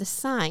of the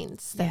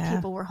signs that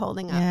people were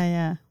holding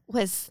up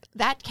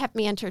that kept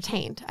me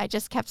entertained. I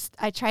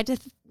tried to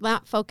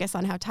not focus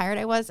on how tired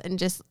I was and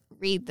just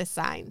read the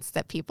signs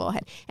that people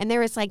had. And there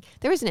was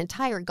an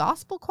entire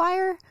gospel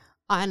choir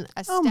on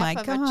a step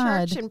of a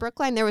church in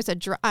Brookline. There was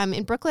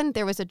in Brooklyn,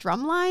 there was a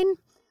drum line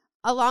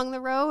along the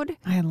road.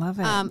 I love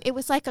it. It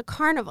was like a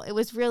carnival. It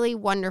was really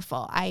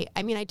wonderful. I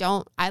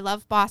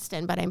love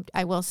Boston, but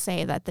I will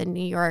say that the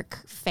New York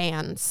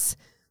fans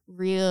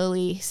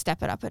really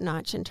step it up a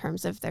notch in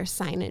terms of their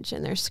signage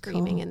and their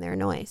screaming and their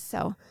noise.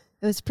 So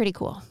it was pretty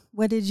cool.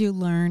 What did you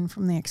learn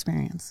from the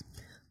experience?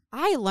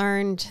 I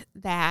learned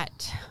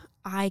that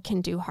I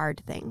can do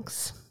hard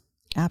things.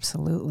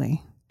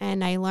 Absolutely.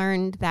 And I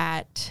learned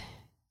that,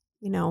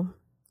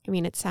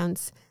 it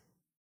sounds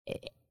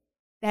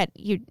that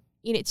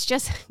it's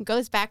just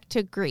goes back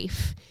to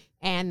grief,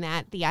 and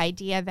that the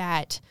idea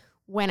that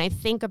when I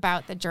think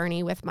about the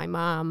journey with my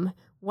mom,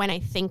 when I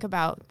think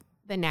about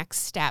the next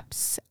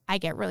steps, I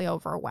get really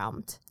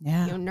overwhelmed.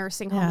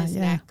 Nursing home is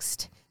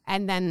next,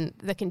 and then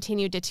the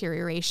continued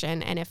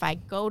deterioration. And if I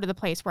go to the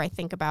place where I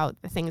think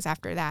about the things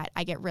after that,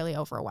 I get really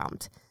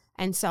overwhelmed.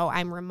 And so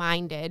I'm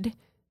reminded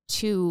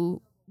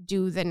to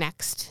do the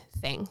next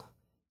thing.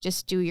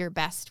 Just do your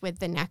best with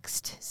the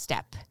next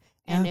step.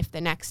 And if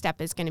the next step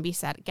is going to be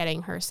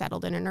getting her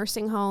settled in a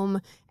nursing home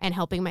and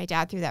helping my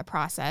dad through that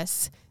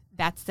process,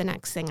 that's the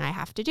next thing I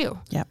have to do.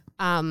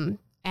 And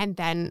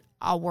then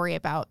I'll worry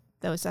about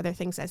those other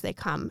things as they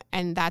come.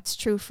 And that's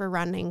true for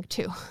running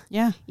too.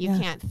 You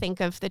can't think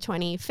of the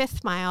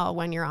 25th mile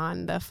when you're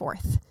on the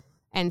 4th.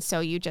 And so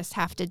you just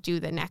have to do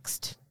the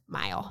next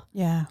mile.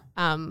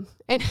 And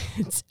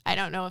I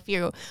don't know if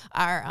you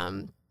are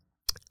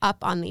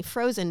up on the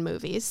Frozen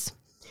movies,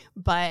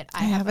 but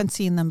I haven't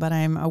seen them, but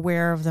I'm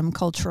aware of them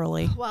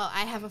culturally. Well,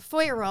 I have a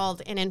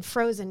 4-year-old, and in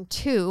Frozen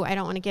 2, I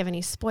don't want to give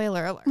any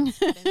spoiler alerts,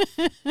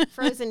 but in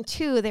Frozen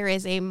 2, there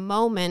is a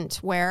moment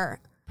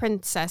where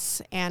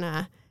Princess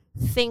Anna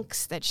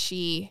thinks that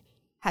she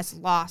has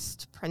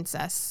lost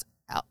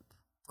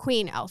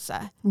Queen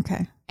Elsa.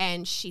 Okay.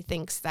 And she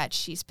thinks that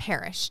she's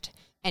perished.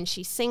 And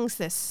she sings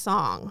this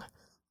song,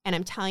 and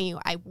I'm telling you,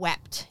 I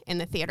wept in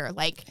the theater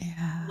like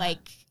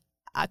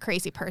a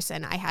crazy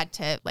person. I had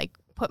to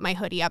put my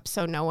hoodie up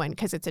so no one,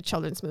 because it's a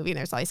children's movie and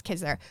there's all these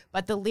kids there,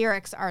 but the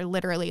lyrics are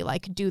literally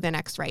like, do the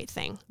next right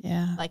thing.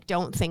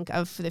 Don't think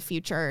of the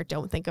future.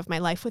 Don't think of my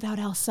life without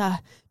Elsa.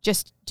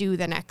 Just do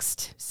the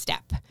next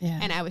step.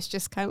 And I was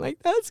just kind of like,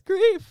 that's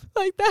grief.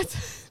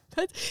 That's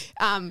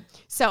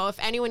so if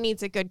anyone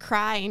needs a good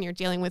cry and you're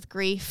dealing with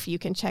grief, you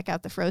can check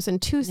out the Frozen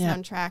 2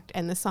 soundtrack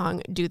and the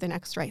song Do the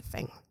Next Right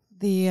Thing.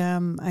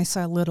 I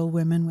saw Little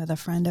Women with a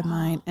friend of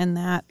mine, and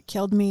that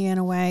killed me in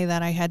a way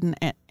that I hadn't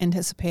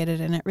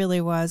anticipated. And it really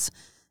was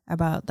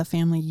about the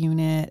family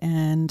unit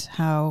and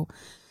how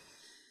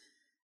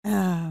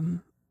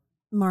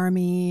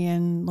Marmee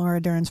and Laura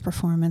Dern's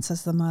performance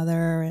as the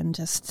mother, and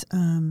just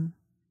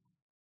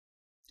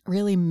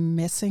really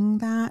missing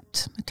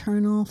that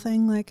maternal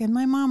thing. Like, and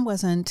my mom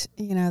wasn't,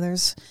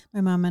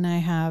 my mom and I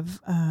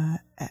have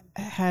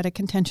had a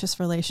contentious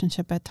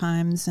relationship at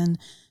times, and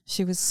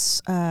she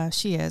is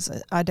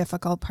a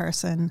difficult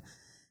person.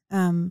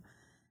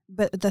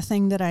 But the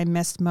thing that I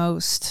missed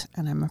most,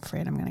 and I'm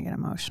afraid I'm going to get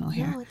emotional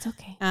here. No, it's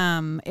okay.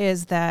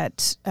 Is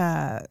that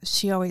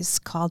she always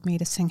called me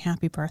to sing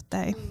happy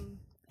birthday.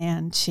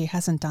 And she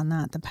hasn't done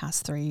that the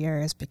past 3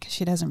 years because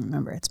she doesn't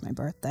remember it's my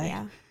birthday.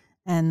 Yeah.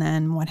 And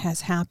then what has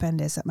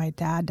happened is that my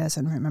dad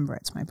doesn't remember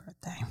it's my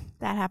birthday.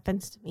 That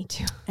happens to me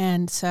too.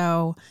 And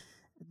so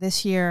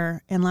this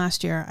year and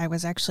last year, I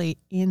was actually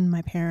in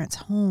my parents'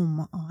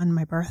 home on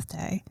my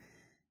birthday,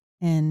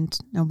 and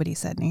nobody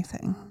said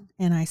anything.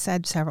 And I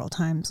said several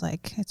times,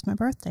 like, it's my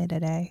birthday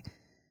today,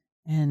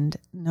 and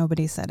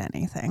nobody said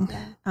anything.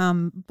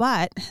 Yeah.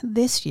 But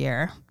this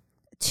year,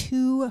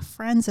 2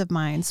 friends of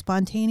mine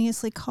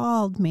spontaneously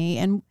called me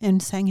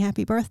and sang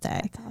happy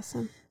birthday. That's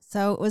awesome.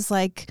 So it was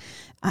like,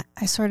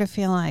 I sort of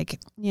feel like,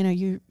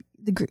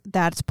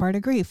 that's part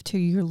of grief too.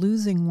 You're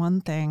losing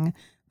one thing,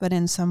 but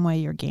in some way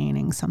you're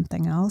gaining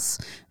something else.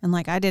 And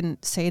like, I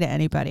didn't say to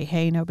anybody,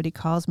 hey, nobody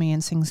calls me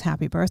and sings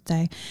happy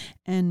birthday.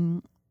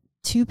 And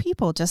 2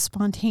 people just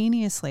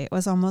spontaneously, it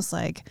was almost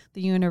like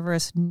the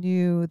universe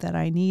knew that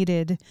I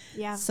needed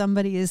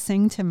somebody to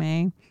sing to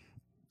me.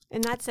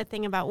 And that's the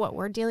thing about what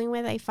we're dealing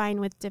with, I find,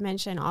 with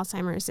dementia and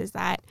Alzheimer's, is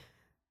that,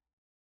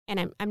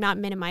 and I'm not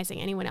minimizing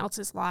anyone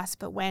else's loss,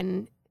 but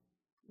when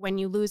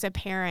you lose a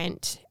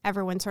parent,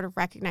 everyone sort of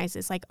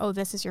recognizes, like, oh,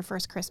 this is your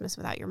first Christmas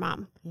without your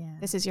mom. Yeah.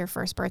 This is your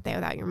first birthday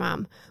without your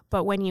mom.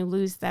 But when you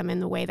lose them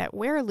in the way that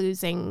we're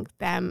losing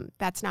them,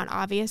 that's not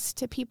obvious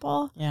to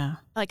people. Yeah.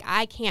 Like,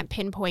 I can't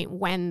pinpoint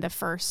when the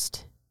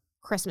first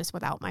Christmas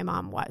without my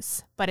mom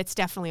was, but it's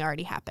definitely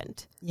already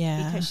happened.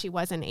 Yeah. Because she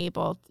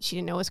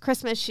didn't know it was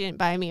Christmas. She didn't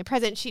buy me a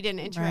present. She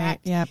didn't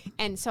interact. Right. Yep.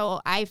 And so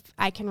I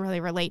can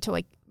really relate to,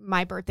 like,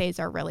 my birthdays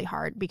are really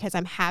hard because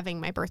I'm having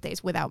my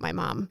birthdays without my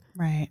mom.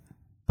 Right.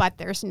 But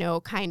there's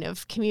no kind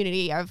of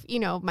community of,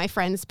 my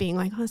friends being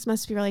like, oh, this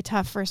must be really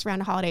tough first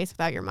round of holidays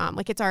without your mom.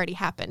 Like, it's already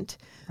happened.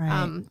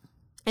 Right.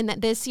 And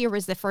that this year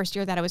was the first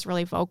year that I was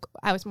really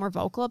I was more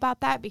vocal about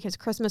that because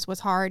Christmas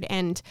was hard.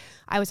 And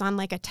I was on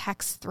like a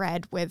text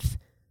thread with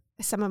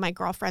some of my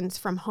girlfriends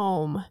from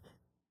home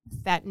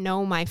that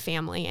know my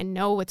family and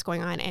know what's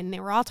going on. And they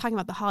were all talking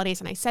about the holidays.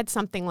 And I said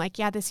something like,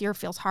 yeah, this year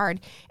feels hard.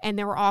 And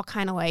they were all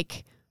kind of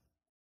like,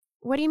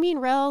 what do you mean,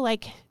 Rill?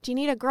 Like, do you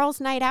need a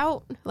girls' night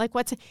out? Like,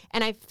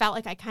 and I felt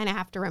like I kind of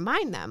have to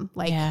remind them,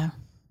 like,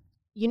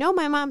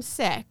 my mom's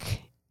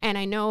sick. And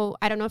I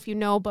don't know if you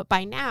know, but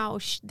by now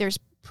there's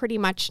pretty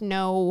much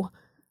no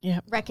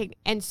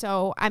and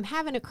so I'm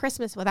having a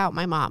Christmas without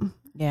my mom.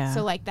 Yeah.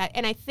 So like that.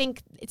 And I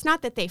think it's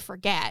not that they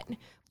forget,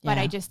 but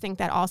I just think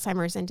that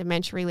Alzheimer's and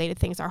dementia related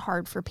things are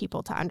hard for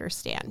people to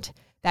understand,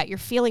 that you're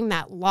feeling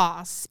that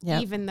loss,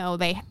 even though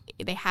they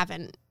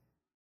haven't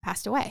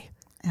passed away.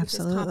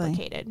 Absolutely. Which is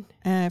complicated.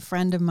 A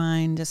friend of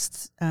mine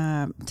just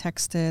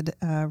texted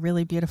a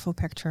really beautiful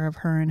picture of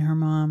her and her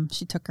mom.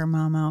 She took her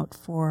mom out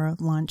for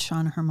lunch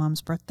on her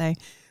mom's birthday.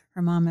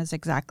 Her mom is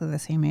exactly the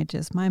same age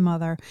as my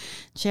mother.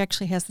 She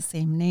actually has the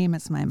same name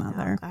as my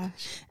mother. Oh,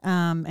 gosh.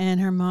 And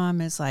her mom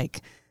is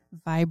like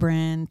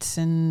vibrant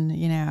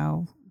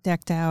and,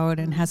 decked out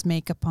and has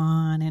makeup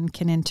on and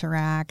can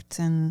interact.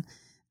 And,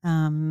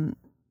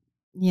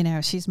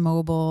 she's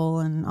mobile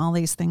and all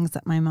these things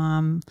that my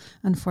mom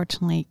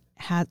unfortunately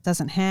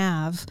doesn't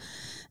have.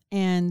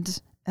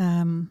 And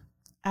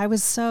I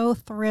was so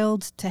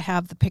thrilled to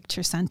have the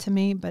picture sent to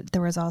me, but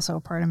there was also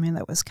a part of me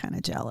that was kind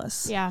of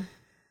jealous. Yeah.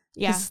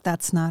 Yeah.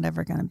 That's not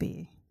ever going to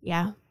be.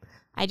 Yeah.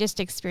 I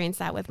just experienced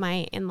that with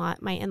my in-law.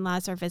 My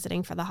in-laws are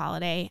visiting for the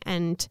holiday,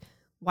 and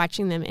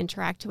watching them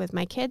interact with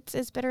my kids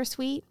is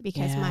bittersweet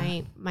because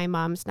my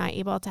mom's not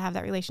able to have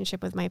that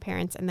relationship with my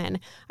parents. And then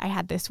I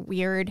had this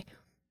weird,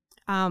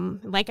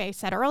 like I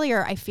said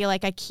earlier, I feel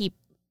like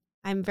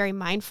I'm very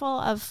mindful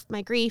of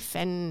my grief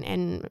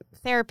and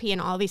therapy and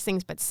all these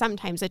things, but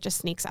sometimes it just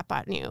sneaks up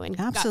on you and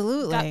gut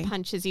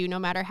punches you no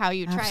matter how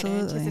you try to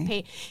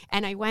anticipate.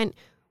 And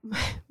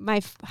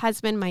my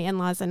husband, my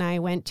in-laws, and I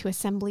went to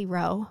Assembly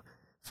Row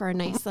for a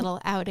nice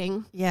little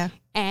outing. Yeah.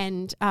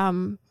 And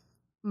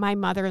my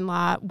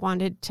mother-in-law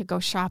wanted to go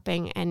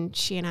shopping, and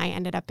she and I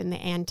ended up in the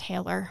Ann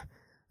Taylor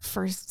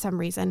for some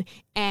reason.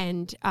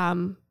 And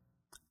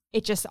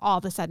it just all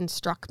of a sudden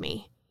struck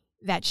me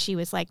that she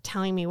was like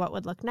telling me what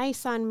would look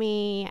nice on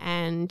me,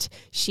 and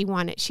she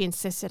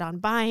insisted on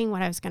buying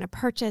what I was going to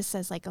purchase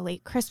as like a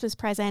late Christmas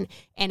present.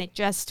 And it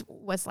just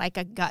was like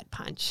a gut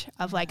punch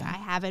of like, I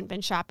haven't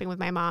been shopping with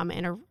my mom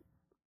in a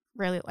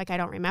really, like, I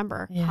don't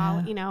remember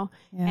how,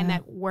 and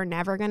that we're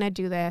never going to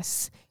do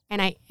this.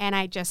 And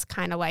I just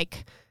kind of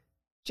like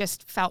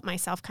just felt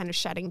myself kind of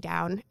shutting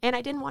down. And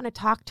I didn't want to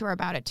talk to her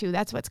about it too.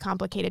 That's what's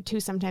complicated too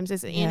sometimes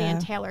is in Ann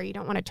Taylor, you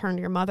don't want to turn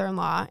to your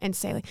mother-in-law and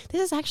say, like,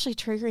 this is actually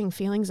triggering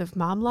feelings of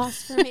mom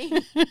loss for me.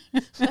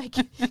 Like,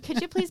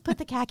 could you please put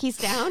the khakis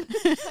down?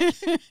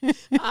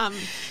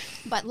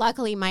 But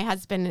luckily my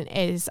husband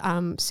is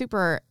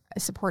super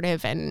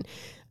supportive, and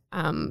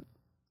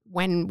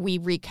when we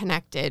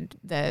reconnected,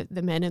 the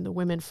men and the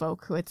women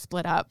folk who had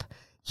split up,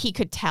 he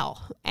could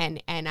tell.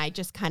 And I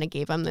just kind of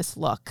gave him this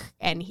look,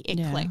 and it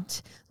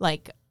clicked.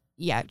 Like,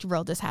 yeah,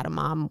 Rill just had a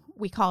mom.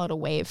 We call it a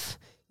wave,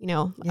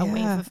 a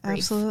wave of grief.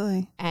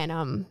 Absolutely.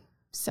 And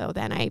so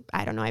then I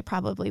don't know, I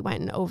probably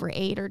went and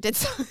overate or did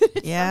something.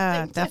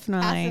 Yeah, something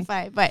definitely. To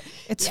pacify, but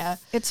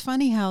it's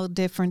funny how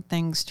different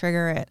things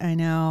trigger it. I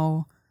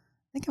know.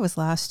 I think it was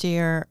last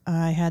year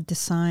I had to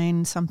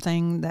sign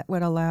something that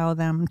would allow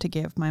them to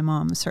give my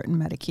mom a certain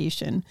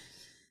medication.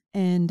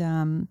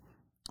 And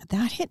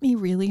that hit me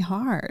really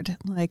hard.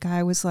 Like,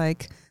 I was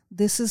like,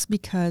 this is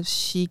because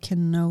she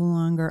can no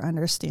longer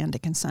understand to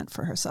consent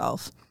for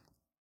herself.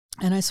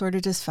 And I sort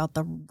of just felt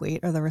the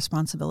weight or the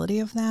responsibility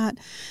of that.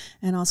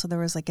 And also there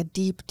was like a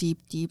deep,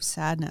 deep, deep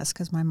sadness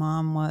because my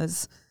mom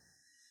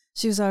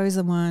she was always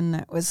the one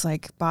that was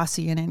like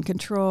bossy and in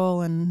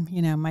control. And,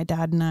 my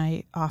dad and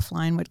I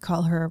offline would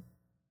call her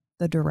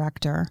the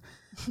director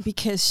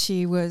because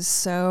she was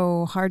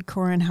so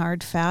hardcore and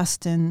hard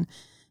fast and,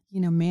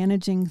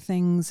 managing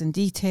things and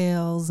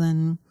details.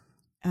 And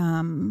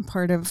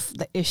part of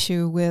the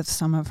issue with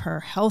some of her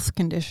health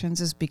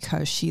conditions is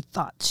because she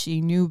thought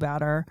she knew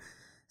better.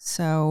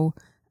 So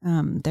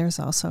there's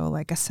also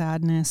like a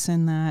sadness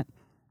in that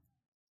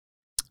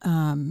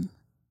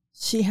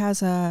she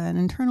has an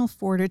internal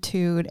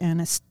fortitude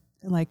and such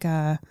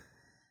a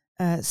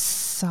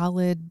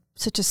solid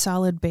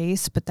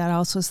base, but that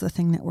also is the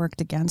thing that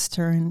worked against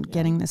her in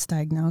getting this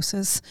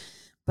diagnosis.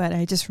 But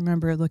I just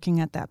remember looking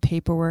at that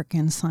paperwork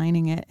and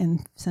signing it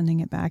and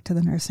sending it back to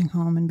the nursing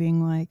home and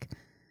being like,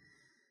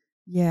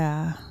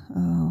 I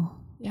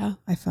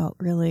felt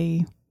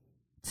really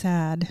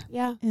sad.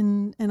 Yeah.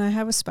 And I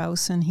have a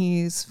spouse and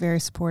he's very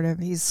supportive.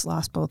 He's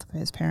lost both of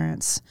his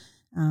parents.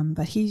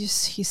 But he's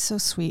so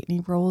sweet and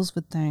he rolls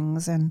with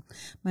things. And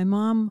my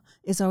mom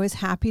is always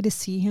happy to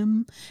see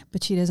him,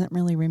 but she doesn't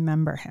really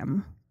remember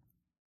him.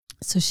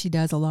 So she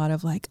does a lot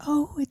of like,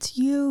 oh, it's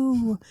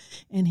you.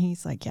 And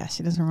he's like, yeah,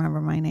 she doesn't remember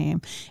my name.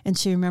 And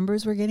she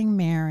remembers we're getting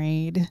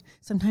married.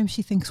 Sometimes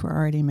she thinks we're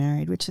already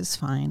married, which is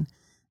fine.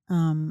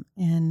 But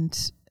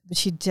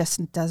she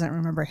just doesn't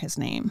remember his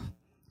name.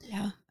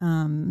 Yeah.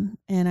 And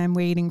I'm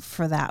waiting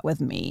for that with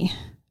me.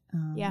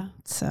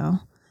 So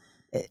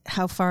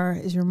how far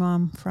is your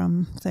mom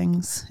from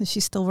things? Is she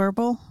still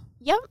verbal?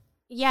 Yep.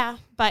 Yeah.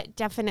 But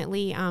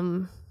definitely,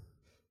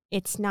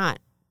 it's not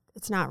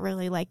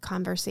really like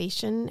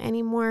conversation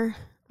anymore.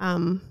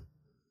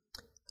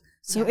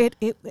 So it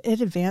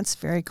advanced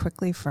very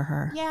quickly for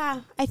her.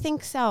 Yeah, I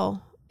think so.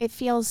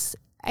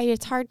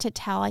 It's hard to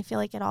tell. I feel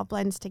like it all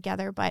blends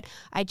together, but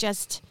I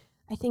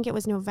think it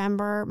was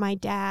November. My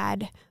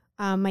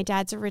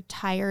dad's a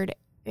retired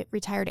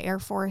Air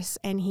Force,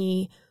 and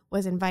he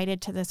was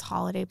invited to this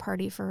holiday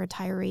party for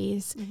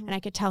retirees. Mm-hmm. And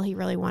I could tell he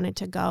really wanted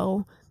to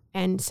go.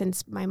 And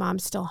since my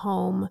mom's still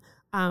home,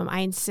 I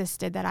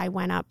insisted that I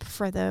went up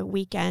for the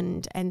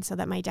weekend, and so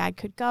that my dad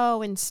could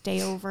go and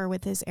stay over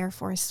with his Air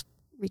Force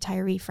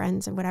retiree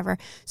friends and whatever.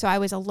 So I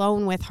was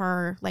alone with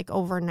her like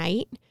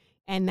overnight.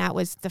 And that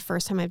was the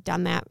first time I've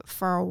done that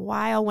for a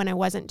while when I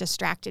wasn't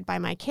distracted by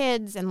my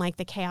kids and like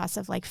the chaos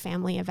of like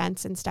family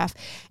events and stuff.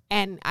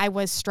 And I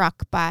was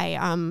struck by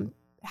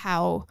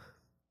how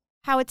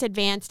it's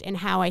advanced and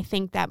how I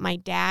think that my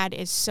dad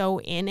is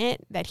so in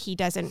it that he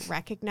doesn't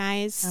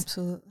recognize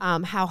Absolutely.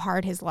 How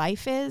hard his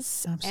life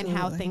is. Absolutely. And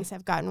how things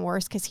have gotten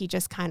worse because he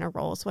just kind of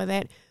rolls with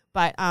it.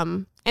 But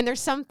and there's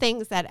some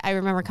things that I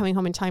remember coming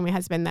home and telling my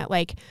husband that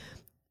like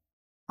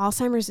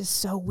Alzheimer's is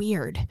so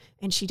weird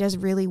and she does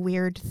really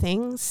weird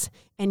things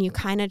and you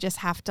kind of just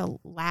have to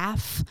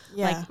laugh.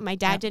 Yeah. Like my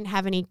dad didn't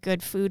have any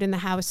good food in the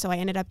house, so I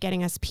ended up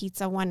getting us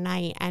pizza one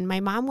night, and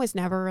my mom was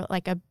never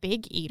like a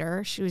big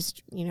eater. She was,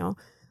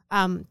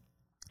 and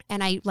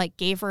I like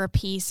gave her a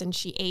piece and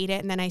she ate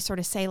it, and then I sort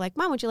of say like,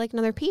 Mom, would you like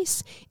another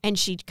piece? And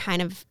she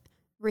kind of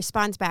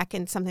responds back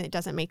in something that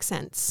doesn't make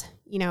sense,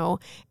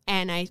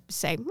 and I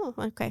say, oh,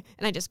 okay.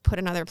 And I just put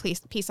another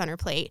piece on her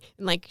plate,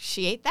 and like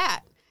she ate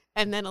that.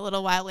 And then a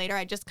little while later,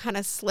 I just kind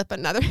of slip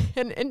another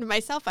into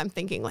myself. I'm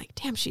thinking like,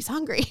 damn, she's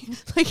hungry.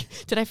 Like,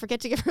 did I forget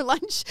to give her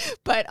lunch?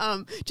 But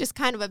just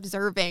kind of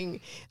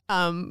observing.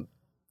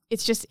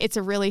 It's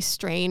a really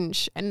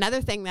strange.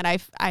 Another thing that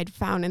I'd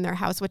found in their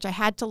house, which I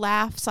had to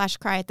laugh /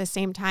 cry at the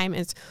same time,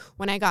 is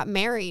when I got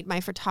married, my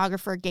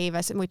photographer gave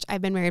us, in which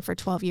I've been married for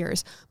 12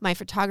 years, my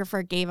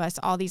photographer gave us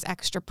all these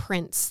extra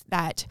prints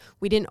that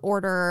we didn't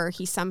order.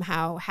 He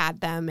somehow had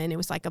them, and it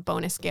was like a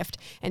bonus gift.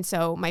 And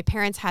so my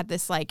parents had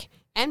this like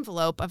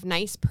envelope of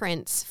nice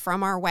prints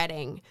from our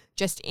wedding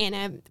just in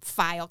a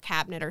file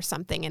cabinet or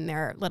something in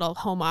their little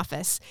home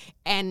office.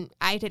 And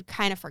I had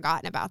kind of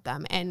forgotten about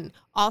them. And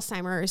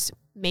Alzheimer's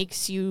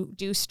makes you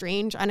do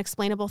strange,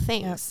 unexplainable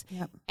things.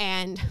 Yep.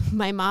 And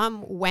my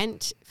mom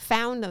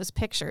found those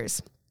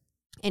pictures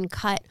and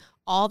cut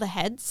all the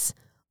heads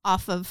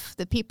off of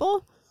the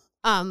people,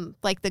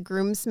 like the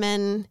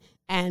groomsmen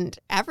and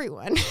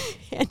everyone,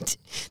 and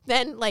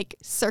then like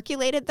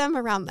circulated them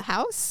around the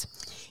house.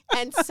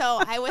 And so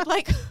I would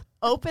like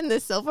open the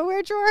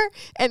silverware drawer,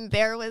 and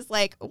there was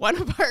like one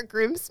of our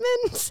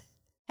groomsmen's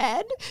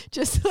head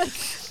just like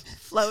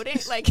floating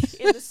like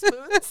in the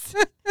spoons.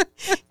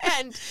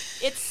 And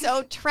it's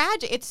so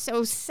tragic. It's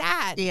so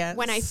sad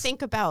when I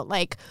think about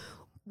like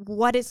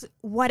what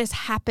has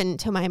happened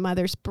to my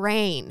mother's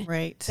brain,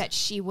 right? That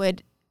she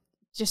would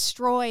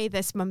destroy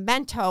this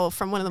memento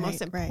from one of the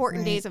most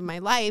important days of my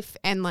life,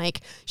 and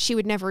like she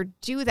would never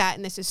do that.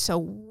 And this is so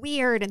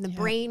weird, and the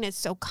brain is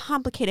so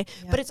complicated,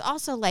 but it's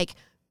also like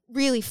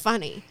really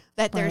funny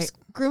that there's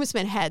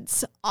groomsmen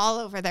heads all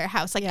over their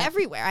house, like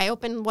everywhere. I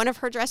opened one of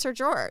her dresser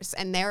drawers,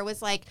 and there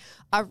was like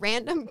a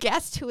random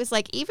guest who was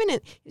like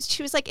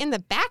she was like in the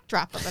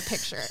backdrop of a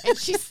picture, and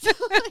she's still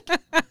like,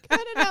 I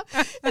don't know.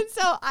 And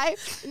so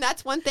and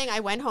that's one thing.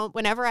 I went home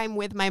whenever I'm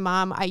with my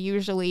mom. I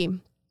usually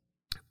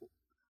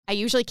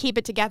keep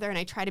it together, and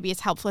I try to be as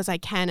helpful as I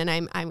can.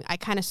 And I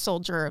kind of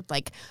soldier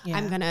like,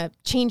 I'm going to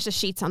change the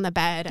sheets on the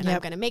bed, and I'm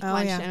going to make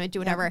lunch, and I'm going to do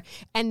whatever.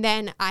 And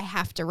then I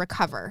have to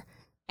recover.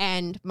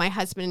 And my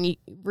husband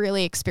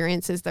really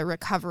experiences the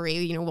recovery.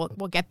 You know,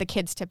 we'll get the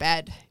kids to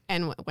bed,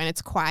 and when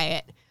it's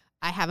quiet,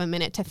 I have a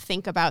minute to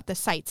think about the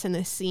sights and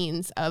the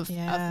scenes of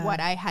what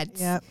I had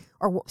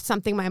or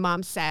something my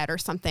mom said or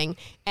something.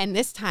 And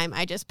this time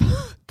I just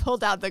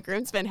pulled out the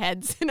groomsmen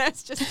heads, and I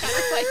was just kind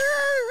of like,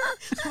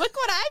 look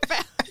what I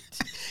found.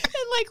 And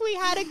like we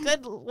had a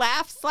good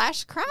laugh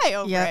 / cry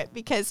over it,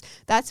 because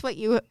that's what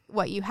you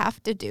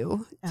have to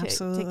do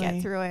to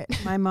get through it.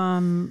 My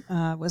mom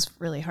was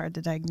really hard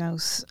to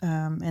diagnose,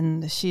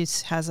 and she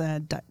has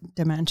a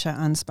dementia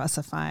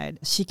unspecified.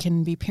 She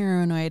can be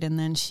paranoid, and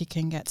then she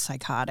can get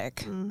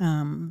psychotic.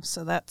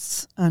 So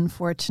that's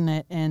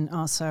unfortunate, and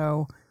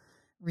also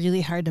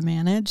really hard to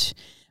manage.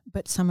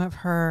 But some of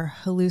her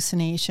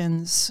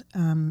hallucinations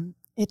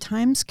at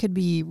times could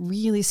be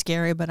really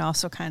scary, but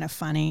also kind of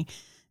funny.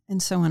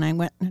 And so when I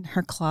went in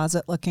her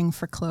closet looking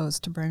for clothes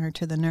to bring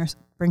to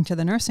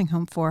the nursing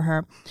home for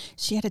her,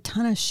 she had a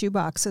ton of shoe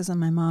boxes, and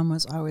my mom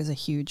was always a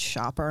huge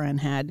shopper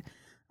and had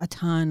a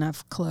ton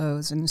of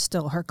clothes, and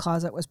still her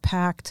closet was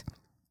packed.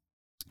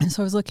 And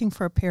so I was looking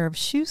for a pair of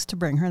shoes to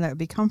bring her that would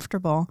be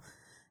comfortable.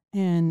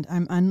 And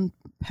I'm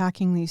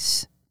unpacking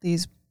these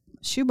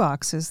shoe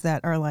boxes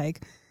that are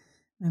like,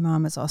 my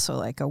mom is also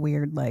like a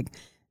weird, like,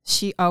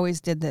 she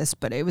always did this,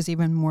 but it was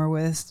even more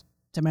with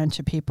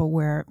dementia people,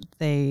 where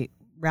they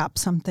wrap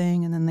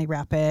something and then they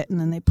wrap it and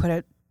then they put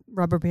a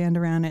rubber band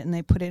around it and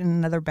they put it in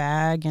another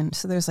bag. And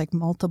so there's like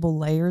multiple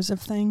layers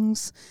of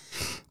things,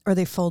 or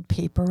they fold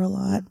paper a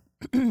lot.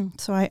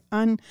 So I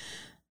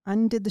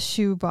undid the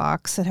shoe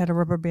box that had a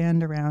rubber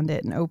band around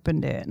it and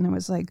opened it. And it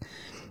was like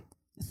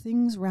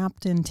things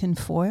wrapped in tin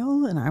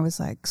foil. And I was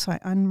like, so I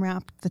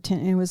unwrapped the tin,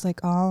 and it was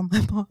like all my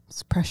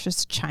mom's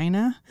precious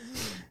china.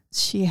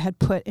 She had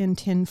put in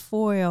tin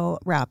foil,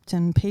 wrapped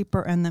in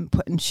paper, and then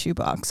put in shoe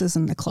boxes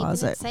in the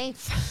closet.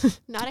 Safe,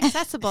 not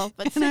accessible,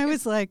 but and safe. I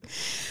was like,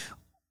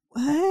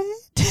 "What?"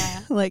 Yeah.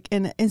 Like,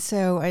 and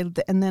so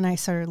then I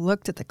sort of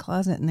looked at the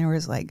closet, and there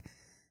was like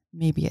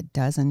maybe a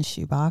dozen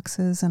shoe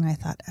boxes, and I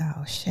thought,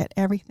 "Oh shit!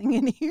 Everything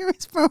in here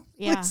is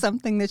probably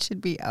something that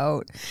should be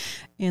out."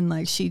 And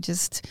like, she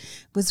just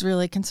was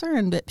really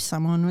concerned that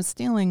someone was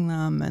stealing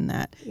them, and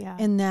that. Yeah.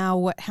 And now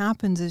what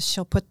happens is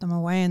she'll put them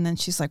away, and then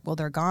she's like, "Well,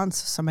 they're gone,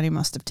 so somebody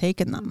must have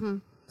taken them." Mm-hmm.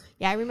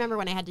 Yeah, I remember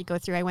when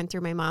I went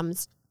through my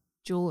mom's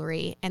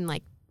jewelry and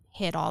like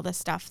hid all the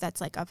stuff that's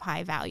like of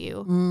high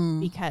value,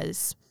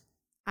 because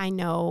I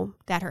know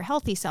that her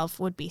healthy self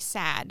would be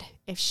sad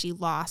if she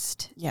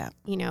lost,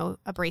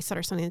 a bracelet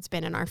or something that's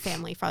been in our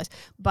family for us.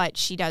 But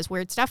she does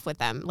weird stuff with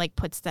them, like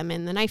puts them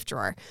in the knife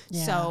drawer.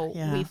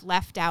 We've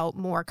left out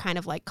more kind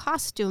of like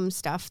costume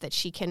stuff that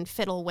she can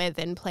fiddle with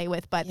and play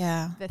with. But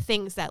the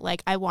things that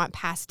like I want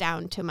passed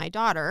down to my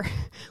daughter,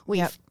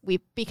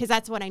 because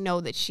that's what I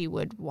know that she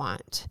would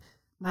want.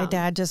 My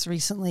dad just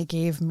recently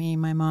gave me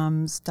my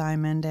mom's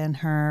diamond and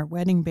her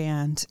wedding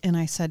band, and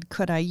I said,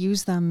 could I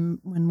use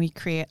them when we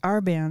create our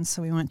bands?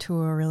 So we went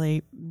to a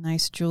really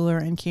nice jeweler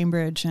in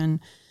Cambridge, and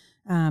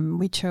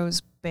we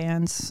chose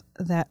bands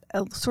that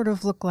sort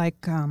of look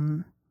like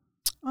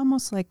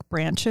almost like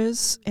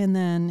branches. And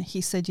then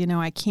he said,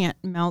 I can't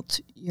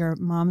melt your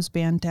mom's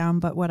band down,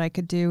 but what I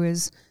could do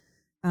is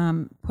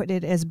put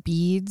it as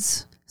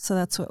beads. So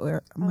that's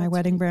what my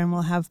wedding band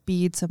will have,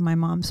 beads of my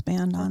mom's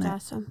band on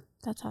it.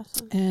 That's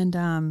awesome.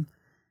 And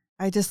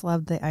I just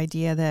love the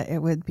idea that it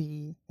would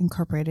be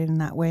incorporated in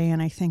that way.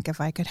 And I think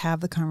if I could have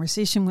the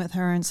conversation with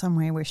her in some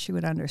way where she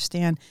would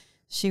understand,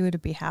 she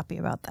would be happy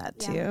about that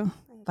too.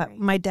 But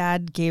my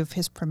dad gave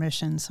his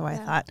permission, so I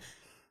thought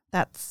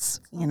that's,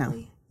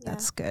 Lovely.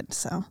 that's good.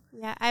 So,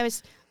 Yeah, I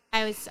was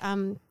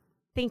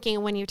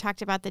thinking when you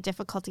talked about the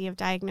difficulty of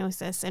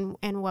diagnosis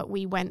and what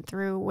we went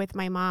through with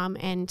my mom,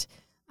 and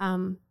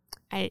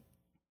I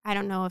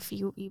don't know if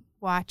you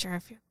watch or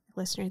if you're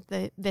listeners,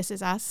 the This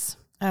Is Us.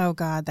 oh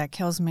God, that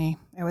kills me.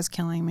 It was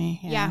killing me.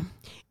 Yeah.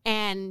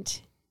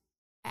 And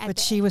but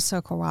she was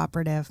so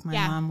cooperative. My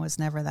mom was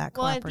never that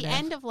cooperative. Well, at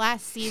the end of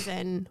last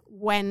season,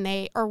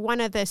 one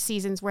of the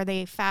seasons where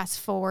they fast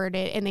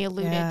forwarded and they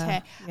alluded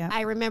to,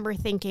 I remember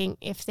thinking,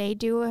 if they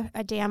do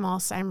a damn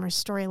Alzheimer's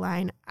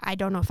storyline, I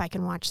don't know if I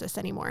can watch this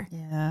anymore.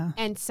 Yeah.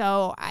 And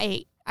so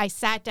I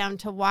sat down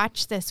to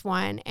watch this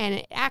one, and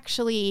it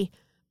actually,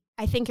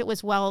 I think it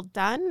was well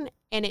done,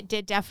 and it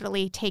did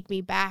definitely take me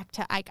back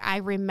to, I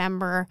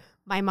remember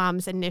my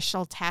mom's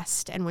initial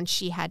test, and when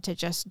she had to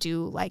just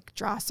do like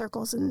draw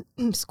circles and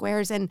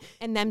squares, and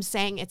them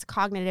saying it's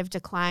cognitive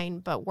decline,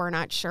 but we're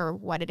not sure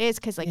what it is,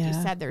 because like you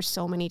said, there's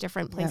so many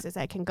different places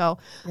that can go.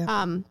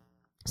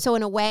 So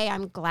in a way,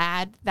 I'm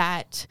glad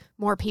that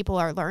more people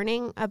are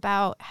learning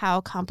about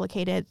how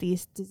complicated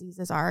these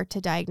diseases are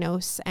to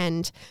diagnose,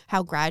 and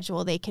how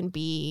gradual they can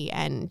be,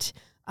 and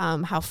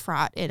how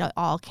fraught it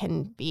all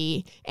can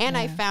be. And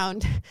I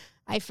found,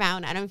 I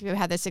don't know if you've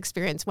had this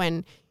experience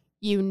when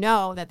you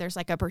know that there's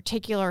like a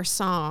particular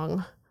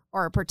song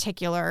or a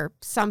particular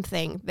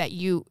something that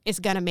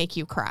is going to make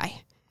you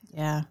cry.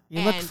 Yeah.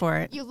 You look for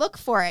it. You look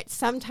for it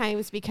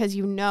sometimes because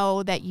you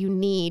know that you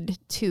need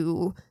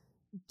to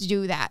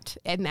do that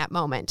in that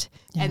moment.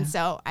 Yeah. And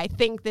so I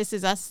think This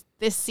Is Us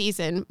this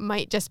season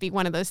might just be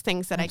one of those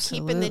things that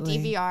Absolutely. I keep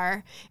in the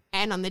DVR,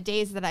 and on the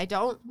days that I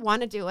don't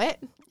want to do it,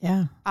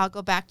 I'll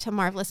go back to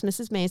Marvelous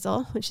Mrs.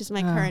 Maisel, which is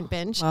my current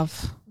binge.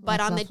 But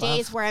on the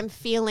days where I'm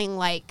feeling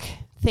like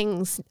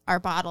things are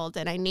bottled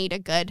and I need a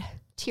good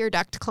tear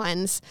duct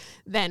cleanse,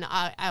 then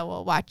I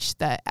will watch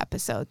the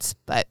episodes.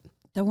 But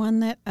the one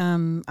that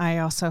I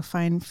also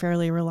find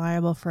fairly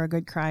reliable for a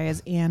good cry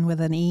is Anne with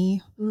an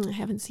E. I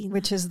haven't seen that.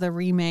 Which is the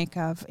remake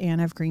of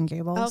Anne of Green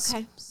Gables.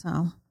 Okay.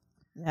 So,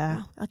 yeah.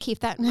 Well, I'll keep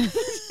that in mind.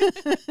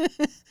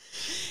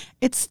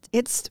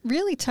 It's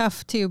really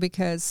tough, too,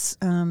 because,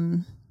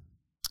 I'm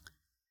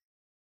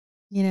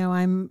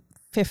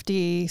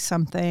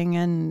 50-something,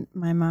 and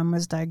my mom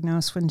was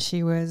diagnosed when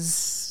she was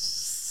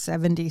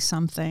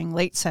 70-something,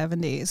 late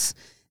 70s.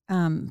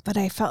 But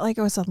I felt like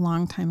it was a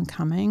long time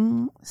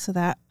coming, so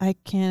that I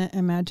can't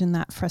imagine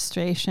that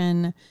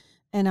frustration.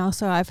 And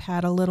also I've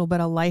had a little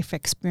bit of life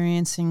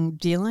experiencing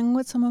dealing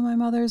with some of my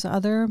mother's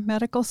other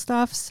medical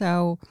stuff.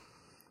 So,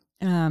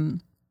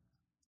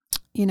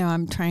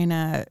 I'm trying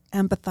to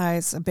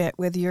empathize a bit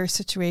with your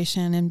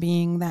situation and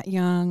being that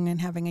young and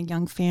having a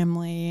young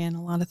family and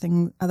a lot of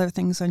other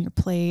things on your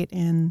plate.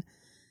 And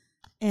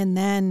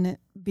then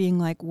being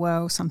like,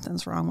 whoa,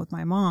 something's wrong with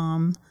my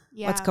mom.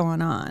 Yeah. What's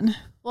going on?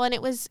 Well, and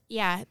it was,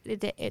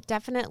 it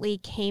definitely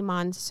came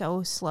on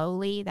so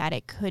slowly that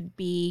it could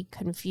be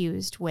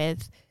confused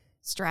with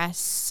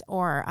stress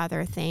or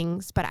other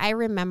things. But I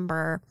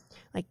remember,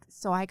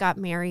 so I got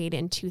married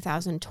in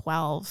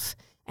 2012,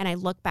 and I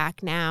look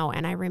back now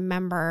and I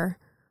remember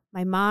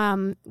my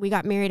mom, we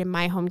got married in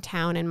my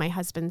hometown, and my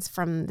husband's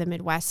from the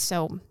Midwest.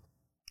 So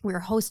we were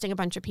hosting a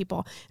bunch of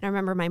people, and I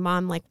remember my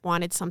mom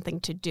wanted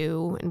something to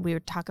do, and we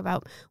would talk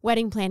about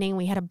wedding planning.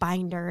 We had a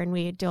binder, and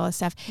we would do all this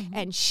stuff. Mm-hmm.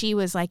 And she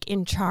was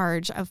in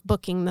charge of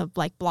booking the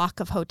block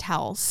of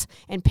hotels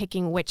and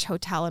picking which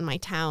hotel in my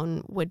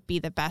town would be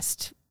the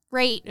best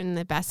rate and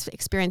the best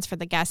experience for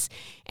the guests.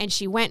 And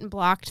she went and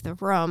blocked the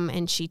room,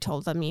 and she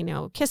told them,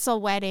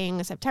 Kissel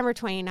wedding, September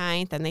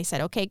 29th. And they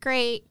said, okay,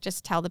 great.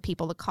 Just tell the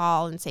people to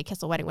call and say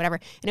Kissel wedding, whatever.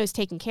 And it was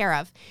taken care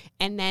of.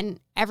 And then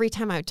every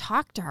time I would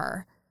talk to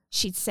her,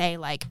 she'd say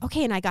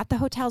okay, and I got the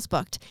hotels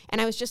booked.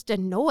 And I was just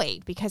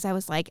annoyed because I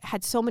was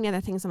had so many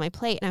other things on my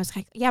plate. And I was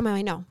like, yeah, Mom,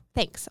 I know.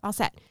 Thanks. All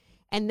set.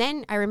 And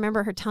then I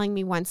remember her telling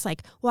me once,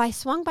 well, I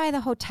swung by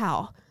the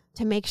hotel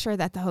to make sure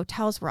that the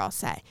hotels were all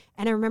set.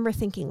 And I remember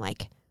thinking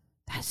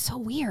that's so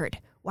weird.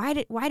 Why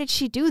did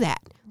she do that?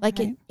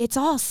 Right. It's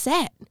all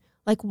set.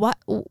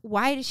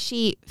 Why is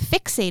she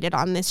fixated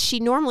on this? She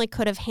normally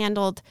could have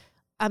handled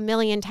a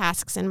million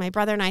tasks and my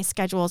brother and I's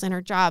schedules and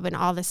her job and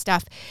all this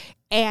stuff.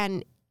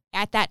 And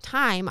at that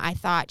time, I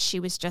thought she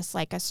was just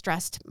a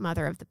stressed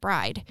mother of the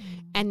bride.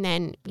 Mm. And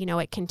then,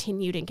 it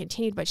continued and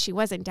continued, but she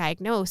wasn't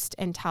diagnosed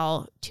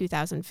until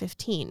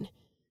 2015.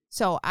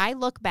 So I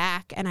look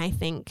back and I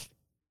think,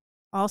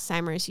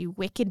 Alzheimer's, you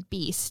wicked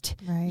beast.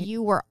 Right.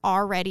 You were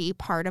already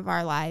part of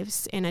our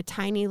lives in a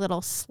tiny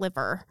little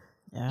sliver,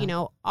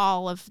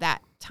 all of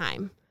that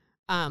time.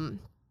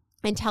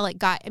 Until it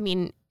got,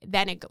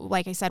 then it,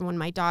 like I said,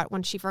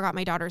 when she forgot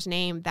my daughter's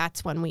name,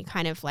 that's when we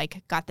kind of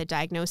got the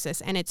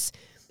diagnosis. And it's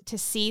to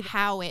see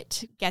how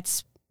it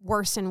gets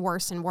worse and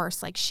worse and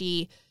worse.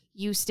 She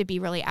used to be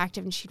really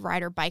active and she'd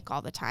ride her bike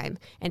all the time.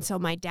 And so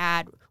my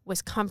dad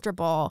was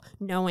comfortable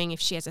knowing if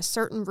she has a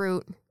certain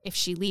route, if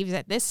she leaves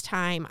at this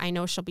time, I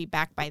know she'll be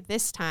back by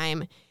this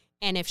time.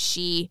 And if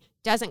she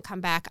doesn't come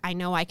back, I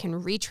know I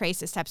can retrace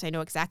the steps. I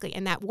know exactly.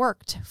 And that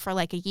worked for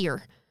a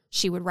year.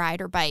 She would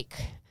ride her bike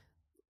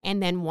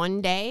And then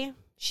one day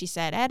she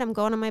said, Ed, I'm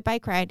going on my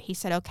bike ride. He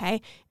said,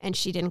 okay. And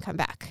she didn't come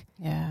back.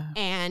 Yeah.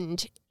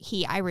 And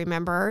I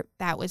remember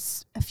that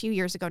was a few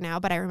years ago now,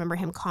 but I remember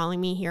him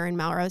calling me here in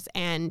Melrose,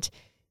 and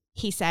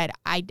he said,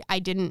 I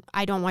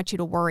don't want you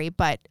to worry,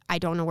 but I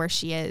don't know where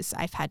she is.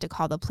 I've had to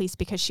call the police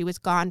because she was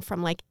gone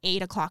from like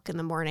 8 o'clock in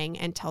the morning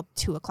until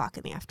 2 o'clock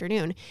in the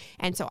afternoon.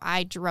 And so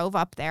I drove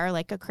up there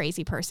like a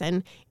crazy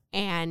person,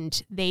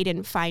 and they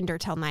didn't find her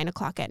till 9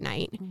 o'clock at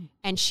night.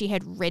 And she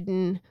had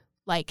ridden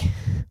like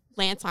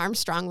Lance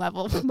Armstrong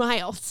level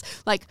miles,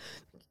 like,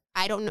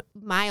 I don't know,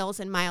 miles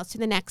and miles to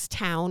the next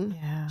town.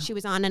 Yeah. She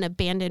was on an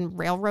abandoned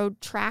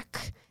railroad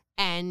track,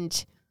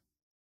 and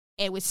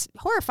it was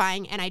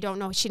horrifying. And I don't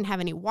know, she didn't have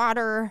any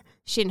water.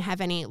 She didn't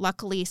have any,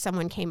 luckily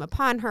someone came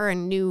upon her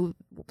and knew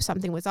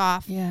something was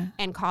off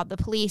and called the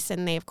police.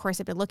 And they, of course,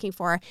 had been looking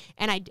for her.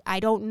 And I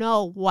don't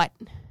know what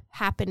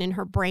happened in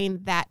her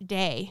brain that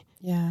day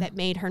that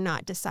made her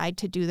not decide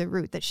to do the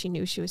route that she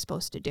knew she was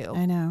supposed to do.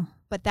 I know.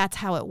 But that's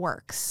how it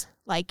works.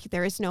 Like,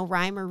 there is no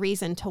rhyme or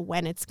reason to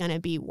when it's going to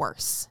be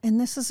worse. And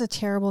this is a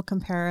terrible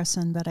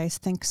comparison, but I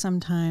think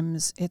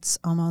sometimes it's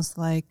almost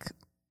like,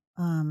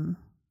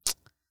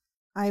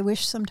 I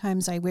wish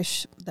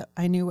that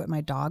I knew what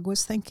my dog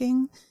was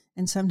thinking.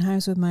 And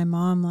sometimes with my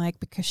mom, like,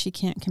 because she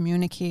can't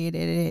communicate,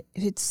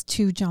 it's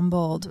too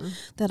jumbled,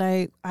 that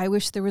I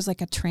wish there was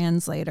like a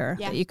translator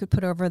that you could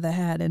put over the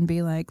head and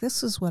be like,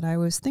 this is what I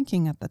was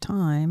thinking at the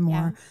time,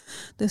 or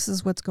this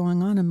is what's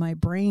going on in my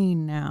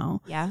brain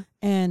now. Yeah.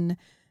 And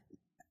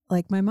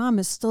like, my mom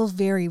is still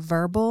very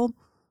verbal,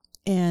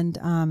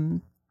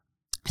 and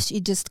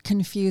she just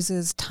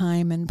confuses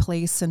time and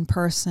place and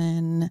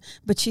person,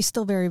 but she's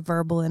still very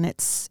verbal, and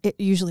it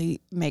usually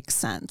makes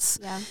sense.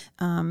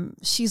 Yeah.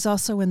 She's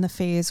also in the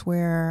phase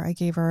where I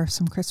gave her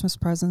some Christmas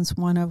presents,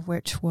 one of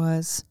which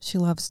was, she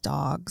loves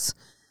dogs,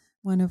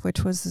 one of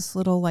which was this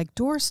little like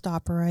door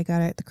stopper I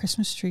got at the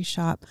Christmas tree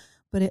shop,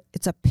 but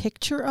it's a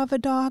picture of a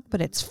dog,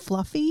 but it's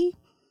fluffy.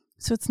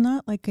 So it's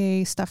not like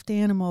a stuffed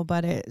animal,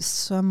 but it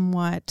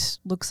somewhat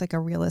looks like a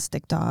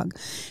realistic dog.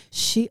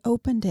 She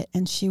opened it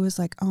and she was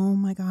like, oh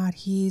my God,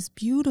 he's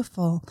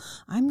beautiful.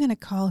 I'm going to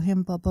call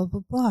him blah, blah,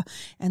 blah, blah.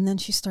 And then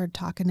she started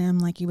talking to him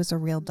like he was a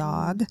real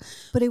dog.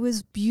 But it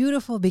was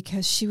beautiful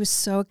because she was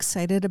so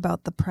excited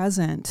about the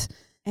present.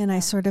 And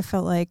I sort of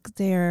felt like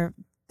there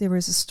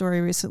was a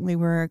story recently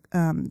where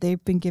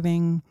they've been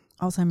giving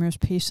Alzheimer's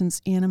patients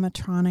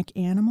animatronic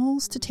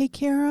animals to take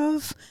care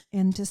of,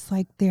 and just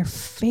like their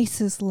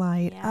faces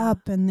light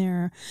up, and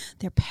they're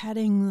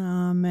petting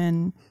them,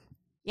 and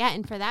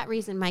and for that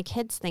reason my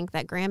kids think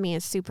that Grammy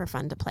is super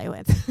fun to play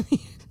with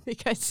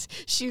because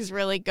she's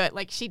really good,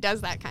 like she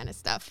does that kind of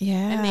stuff,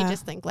 and they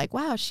just think like,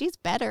 wow, she's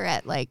better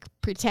at like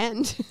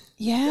pretend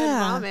than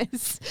mom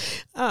is,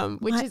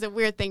 which is a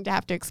weird thing to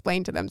have to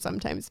explain to them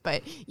sometimes,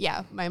 but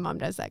my mom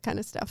does that kind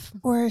of stuff.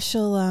 Or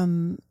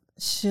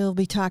she'll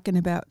be talking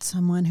about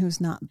someone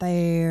who's not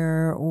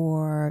there,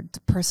 or the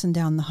person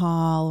down the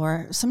hall,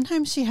 or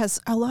sometimes she has,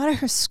 a lot of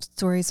her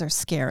stories are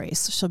scary.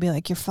 So she'll be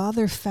like, your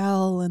father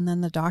fell and then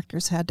the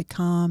doctors had to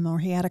come, or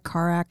he had a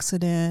car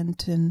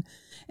accident.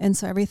 And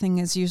so everything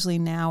is usually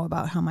now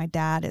about how my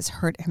dad has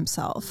hurt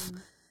himself.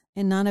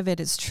 And none of it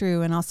is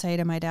true. And I'll say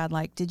to my dad,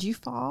 like, did you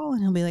fall?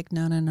 And he'll be like,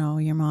 no,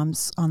 your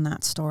mom's on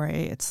that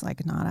story. It's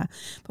like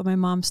but my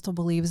mom still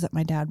believes that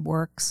my dad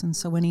works. And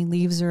so when he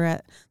leaves her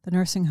at the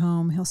nursing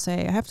home, he'll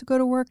say, I have to go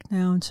to work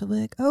now. And she'll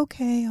be like,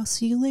 okay, I'll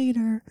see you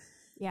later.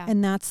 Yeah.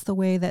 And that's the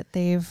way that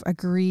they've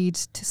agreed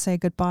to say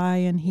goodbye.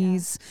 And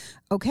he's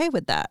okay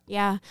with that.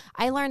 Yeah.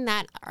 I learned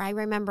that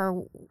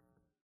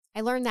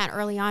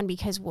early on,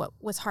 because what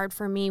was hard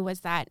for me was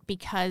that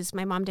because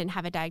my mom didn't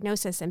have a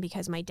diagnosis and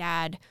because my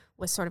dad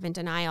was sort of in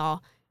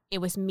denial, it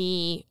was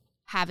me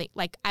having,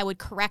 like, I would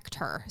correct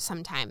her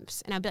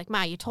sometimes and I'd be like,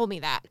 Ma, you told me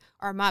that,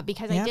 or Ma,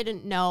 because I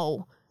didn't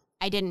know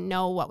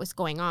what was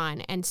going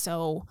on. And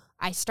so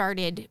I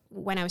started,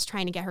 when I was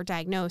trying to get her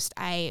diagnosed,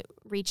 I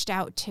reached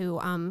out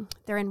to,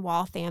 they're in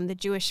Waltham, the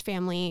Jewish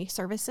Family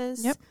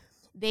Services. Yep.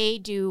 They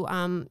do,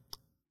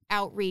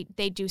 outreach,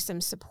 they do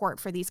some support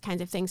for these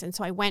kinds of things. And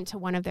so I went to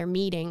one of their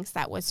meetings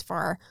that was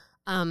for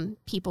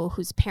people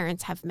whose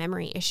parents have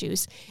memory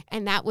issues.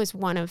 And that was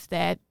one of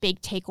the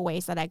big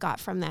takeaways that I got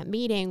from that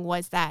meeting,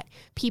 was that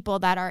people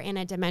that are in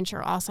a dementia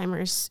or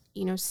Alzheimer's,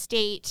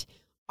 state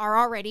are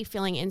already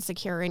feeling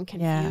insecure and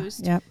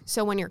confused. Yeah. Yep.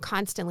 So when you're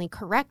constantly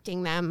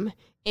correcting them,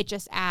 it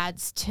just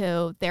adds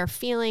to their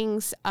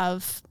feelings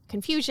of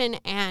confusion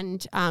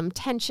and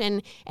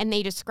tension. And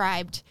they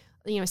described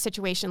a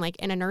situation like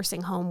in a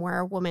nursing home where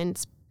a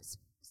woman's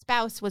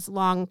spouse was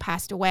long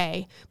passed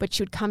away, but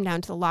she would come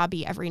down to the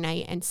lobby every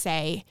night and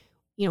say,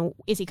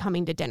 is he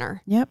coming to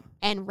dinner? Yep.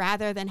 And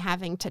rather than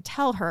having to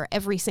tell her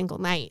every single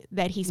night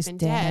that he's been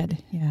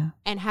dead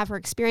and have her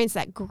experience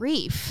that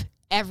grief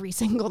every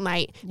single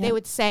night, they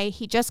would say,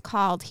 he just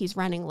called, he's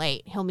running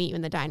late, he'll meet you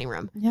in the dining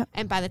room. Yep.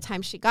 And by the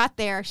time she got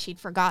there, she'd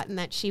forgotten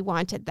that she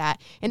wanted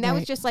that. And that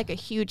was just like a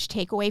huge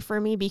takeaway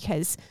for me,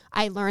 because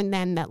I learned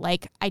then that,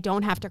 like, I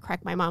don't have to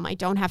correct my mom, I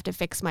don't have to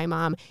fix my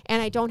mom,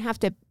 and I don't have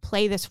to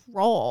play this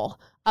role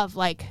of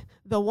like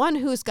the one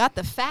who's got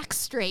the facts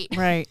straight.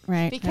 Right.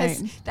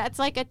 Because that's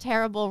like a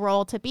terrible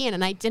role to be in.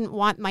 And I didn't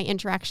want my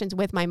interactions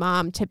with my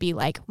mom to be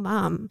like,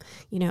 Mom,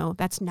 you know,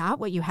 that's not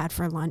what you had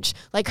for lunch.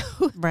 Like,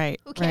 who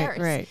cares?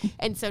 Right.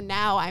 And so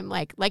now I'm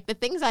like the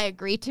things I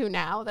agree to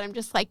now that I'm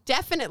just like,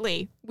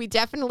 we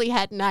definitely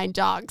had 9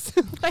 dogs.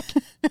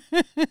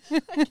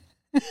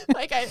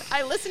 like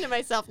I listen to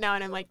myself now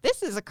and I'm like,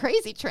 this is a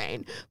crazy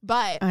train.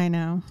 But I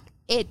know.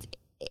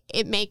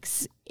 It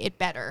makes it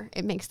better.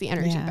 It makes the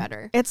energy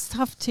better. It's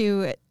tough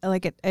to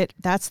like it.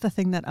 That's the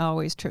thing that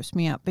always trips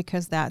me up,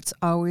 because that's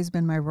always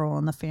been my role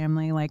in the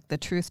family, like the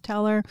truth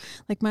teller.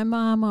 Like my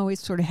mom always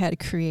sort of had a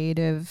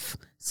creative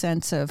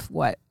sense of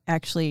what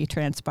actually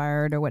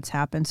transpired or what's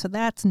happened. So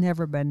that's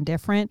never been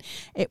different.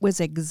 It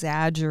was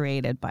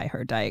exaggerated by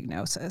her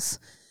diagnosis.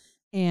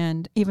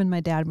 And even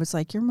my dad was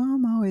like, your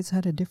mom always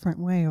had a different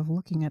way of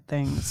looking at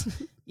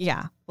things.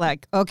 Yeah.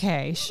 Like,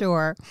 okay,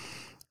 sure.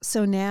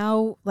 So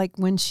now, like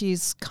when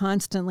she's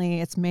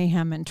constantly, it's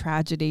mayhem and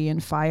tragedy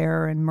and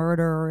fire and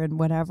murder and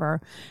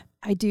whatever,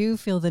 I do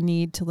feel the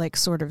need to like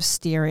sort of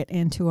steer it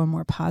into a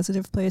more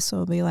positive place. So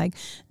I'll be like,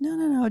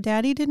 no,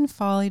 Daddy didn't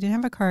fall. He didn't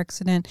have a car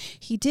accident.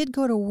 He did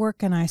go to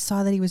work and I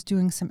saw that he was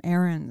doing some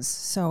errands.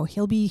 So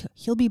he'll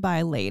be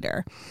by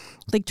later.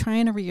 Like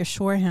trying to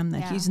reassure him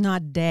that he's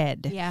not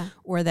dead. Yeah.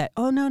 Or that,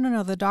 oh,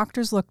 no, the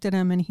doctors looked at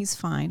him and he's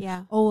fine.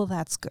 Yeah. Oh, well,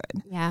 that's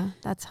good. Yeah,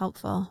 that's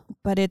helpful.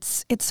 But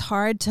it's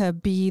hard to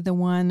be the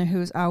one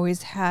who's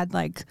always had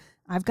like,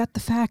 I've got the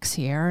facts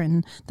here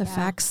and the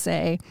facts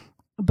say,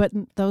 but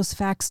those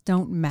facts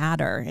don't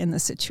matter in the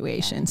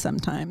situation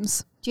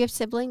sometimes. Do you have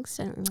siblings?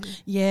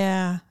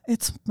 Yeah,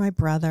 it's my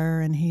brother,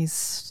 and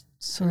he's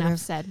Enough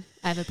said.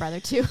 I have a brother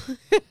too.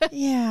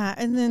 Yeah,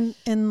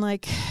 and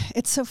like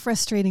it's so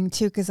frustrating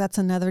too, because that's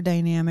another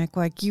dynamic.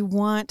 Like you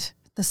want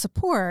the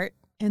support,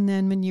 and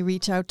then when you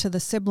reach out to the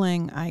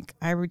sibling,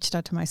 I reached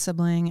out to my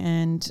sibling,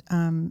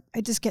 and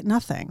I just get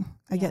nothing.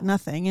 I get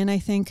nothing, and I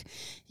think,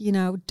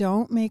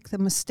 don't make the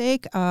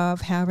mistake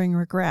of having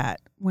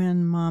regret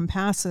when mom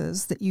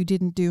passes that you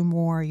didn't do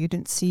more, you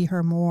didn't see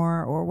her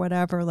more, or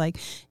whatever. Like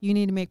you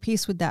need to make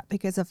peace with that,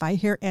 because if I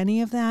hear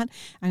any of that,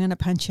 I'm going to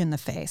punch you in the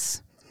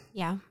face.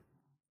 Yeah.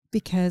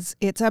 Because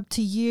it's up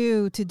to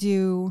you to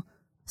do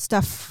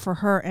stuff for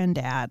her and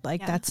dad.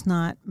 Like that's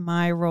not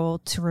my role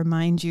to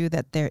remind you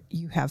that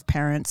you have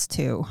parents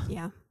too.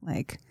 Yeah.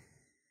 Like,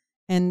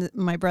 and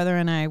my brother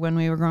and I, when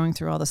we were going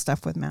through all the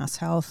stuff with Mass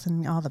Health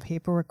and all the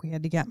paperwork we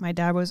had to get, my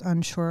dad was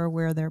unsure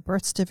where their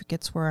birth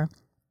certificates were.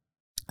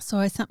 So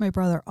I sent my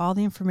brother all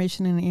the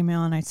information in an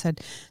email, and I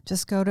said,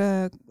 just go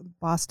to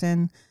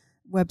Boston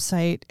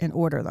website and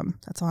order them.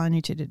 That's all I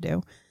need you to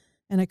do.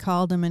 And I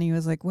called him, and he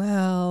was like,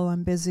 well,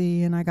 I'm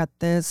busy and I got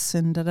this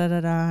and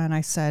da-da-da-da. And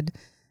I said,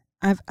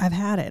 I've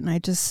had it. And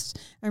I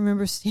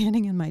remember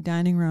standing in my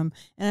dining room,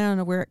 and I don't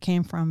know where it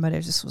came from, but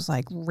it just was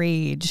like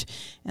rage.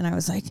 And I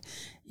was like,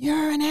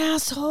 you're an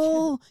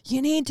asshole.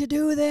 You need to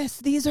do this.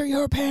 These are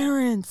your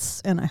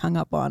parents. And I hung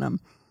up on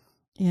him.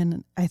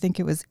 And I think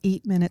it was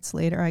 8 minutes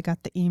later, I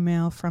got the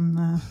email from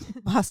the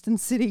Boston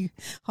City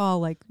Hall,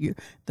 like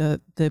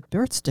the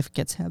birth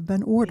certificates have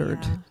been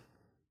ordered.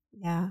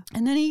 Yeah.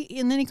 And then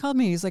he called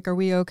me. He's like, "Are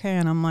we okay?"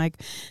 And I'm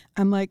like,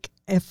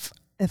 if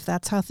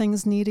that's how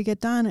things need to get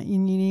done, and you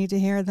need to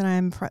hear that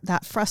I'm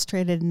that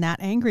frustrated and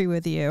that angry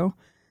with you,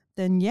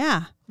 then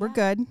we're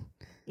good.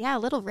 Yeah, a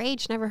little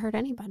rage never hurt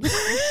anybody.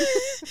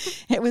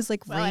 It was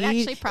like well, rage. It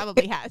actually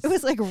probably has. It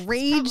was like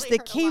rage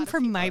that came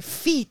from my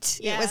feet.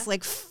 Yeah. It was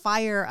like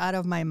fire out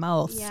of my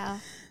mouth. Yeah.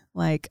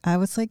 Like I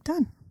was like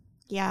done.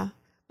 Yeah.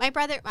 I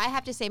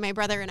have to say, my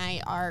brother and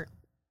I are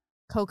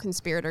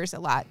co-conspirators a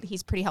lot.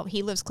 He's pretty helpful.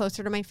 He lives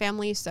closer to my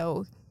family,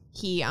 so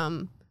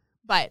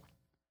but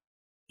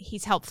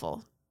he's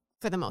helpful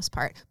for the most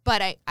part.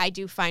 But I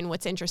do find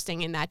what's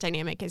interesting in that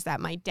dynamic is that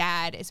my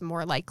dad is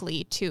more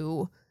likely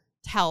to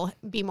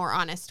be more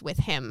honest with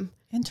him.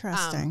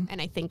 Interesting. And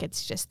I think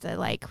it's just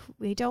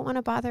we don't want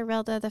to bother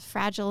Relda, the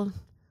fragile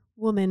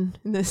woman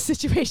in this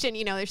situation.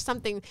 There's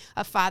something,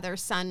 a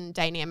father-son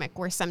dynamic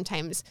where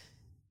sometimes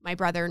my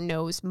brother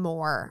knows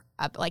more,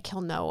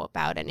 he'll know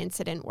about an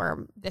incident where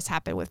this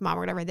happened with mom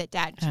or whatever that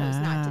dad chose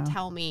not to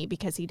tell me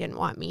because he didn't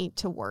want me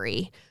to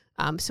worry.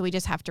 So we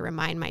just have to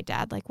remind my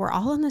dad, we're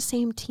all on the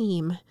same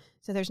team.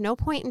 So there's no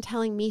point in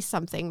telling me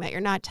something that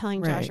you're not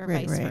telling Josh or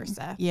vice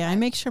versa. Yeah, I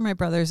make sure my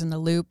brother's in the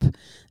loop.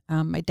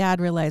 My dad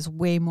relies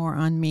way more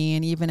on me.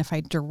 And even if I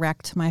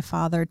direct my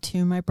father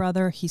to my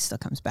brother, he still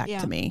comes back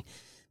to me.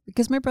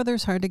 Because my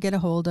brother's hard to get a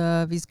hold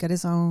of. He's got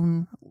his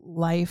own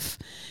life.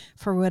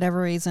 For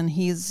whatever reason,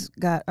 he's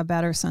got a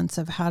better sense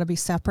of how to be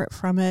separate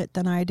from it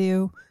than I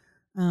do.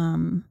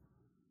 And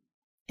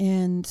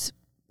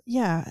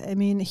yeah, I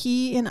mean,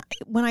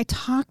 when I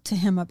talk to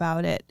him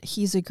about it,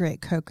 he's a great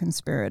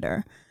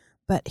co-conspirator.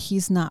 But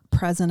he's not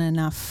present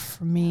enough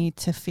for me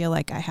to feel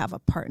like I have a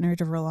partner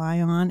to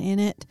rely on in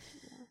it.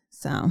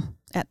 So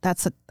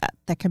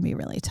that can be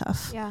really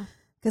tough. Yeah.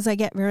 Because I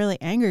get really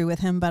angry with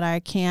him, but I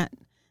can't,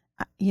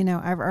 I'm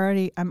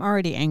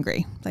already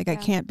angry. I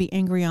can't be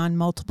angry on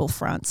multiple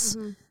fronts.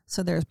 Mm-hmm.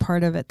 So there's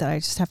part of it that I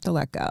just have to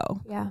let go.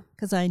 Yeah.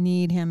 Because I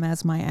need him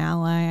as my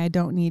ally. I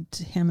don't need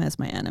him as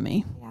my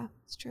enemy. Yeah,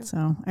 it's true.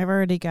 So I've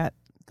already got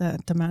the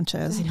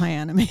dementia as my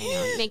enemy. I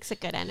know, it makes a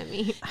good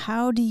enemy.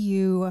 How do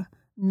you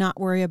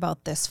not worry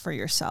about this for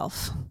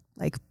yourself?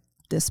 Like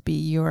this be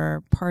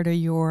your part of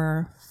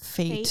your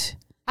fate?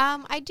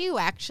 I do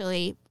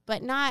actually,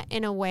 but not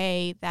in a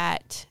way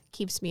that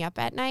keeps me up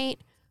at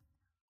night.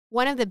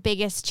 One of the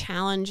biggest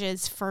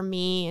challenges for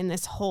me in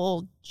this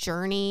whole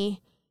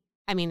journey,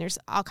 I mean, there's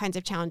all kinds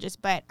of challenges,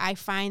 but I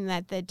find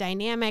that the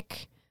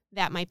dynamic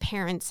that my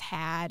parents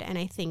had, and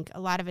I think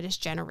a lot of it is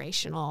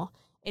generational,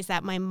 is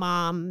that my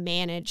mom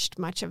managed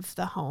much of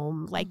the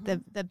home, like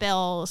the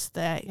bills,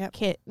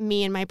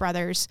 me and my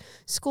brother's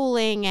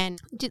schooling, and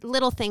did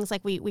little things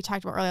like we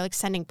talked about earlier, like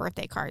sending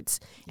birthday cards.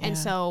 Yeah. And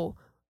so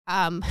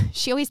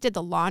she always did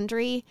the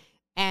laundry,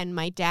 and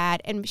my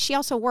dad, and she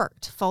also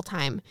worked full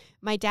time.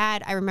 My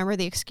dad, I remember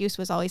the excuse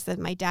was always that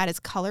my dad is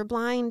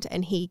colorblind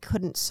and he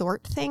couldn't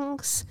sort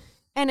things.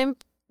 And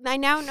I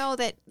now know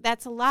that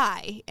that's a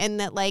lie, and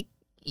that like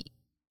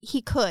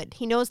he could.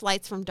 He knows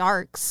lights from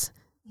darks.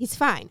 He's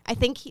fine. I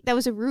think that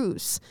was a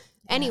ruse.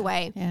 Yeah.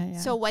 Anyway,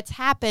 So what's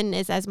happened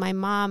is as my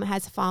mom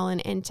has fallen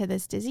into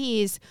this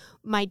disease,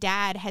 my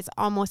dad has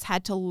almost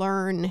had to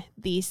learn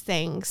these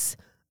things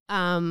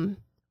on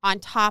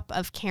top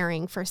of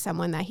caring for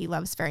someone that he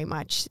loves very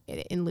much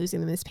in losing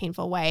them in this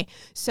painful way.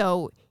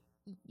 So,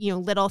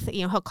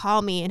 he'll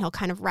call me and he'll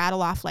kind of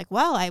rattle off like,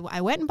 well,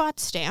 I went and bought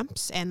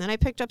stamps, and then I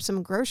picked up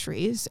some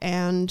groceries,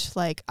 and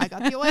like I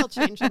got the oil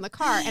changed in the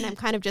car. And I'm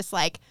kind of just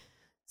like,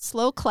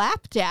 slow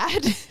clap,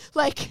 Dad.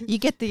 Like, you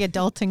get the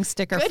adulting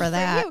sticker for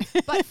that.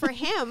 But for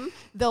him,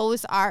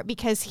 those are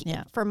because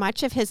for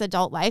much of his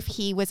adult life,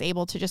 he was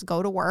able to just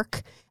go to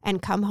work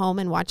and come home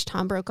and watch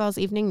Tom Brokaw's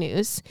Evening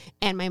News.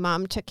 And my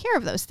mom took care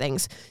of those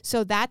things.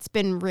 So that's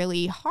been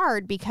really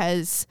hard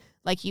because,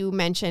 like you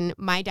mentioned,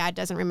 my dad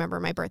doesn't remember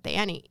my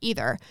birthday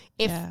either.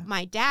 If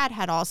my dad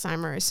had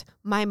Alzheimer's,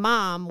 my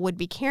mom would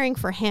be caring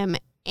for him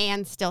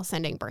and still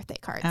sending birthday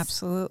cards.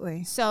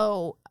 Absolutely.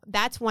 So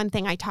that's one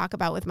thing I talk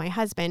about with my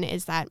husband,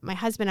 is that my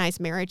husband and I's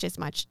marriage is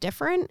much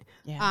different.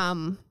 Yeah.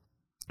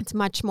 It's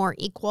much more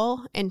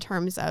equal in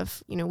terms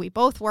of, we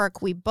both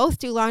work, we both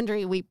do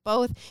laundry,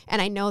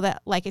 and I know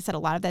that, like I said, a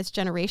lot of that's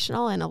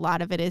generational and a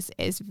lot of it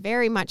is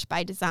very much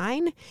by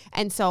design.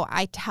 And so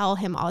I tell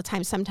him all the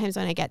time, sometimes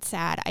when I get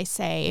sad, I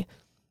say,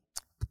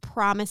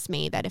 promise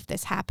me that if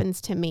this happens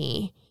to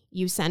me,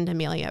 you send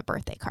Amelia a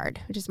birthday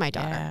card, which is my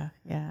daughter.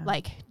 Yeah.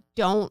 Like,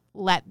 don't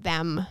let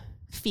them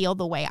feel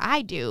the way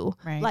I do,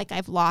 like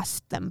I've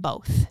lost them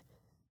both.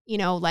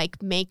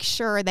 Like, make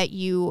sure that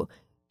you,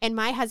 and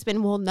my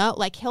husband will know,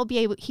 like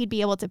he'd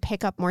be able to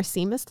pick up more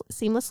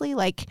seamlessly,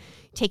 like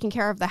taking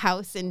care of the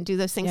house and do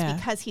those things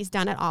because he's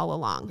done it all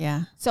along.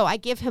 Yeah. So I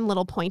give him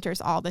little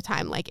pointers all the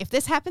time. Like, if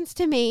this happens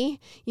to me,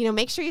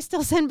 make sure you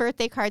still send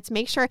birthday cards,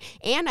 make sure.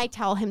 And I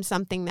tell him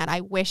something that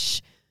I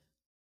wish,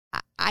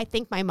 I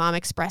think my mom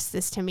expressed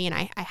this to me, and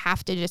I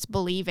have to just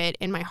believe it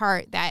in my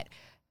heart that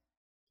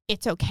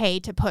it's okay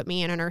to put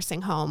me in a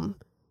nursing home.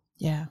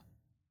 Yeah.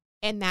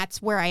 And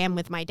that's where I am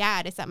with my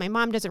dad, is that my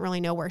mom doesn't really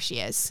know where she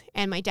is.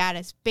 And my dad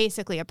is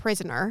basically a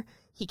prisoner.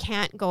 He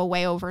can't go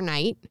away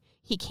overnight.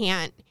 He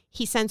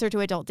sends her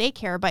to adult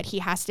daycare, but he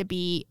has to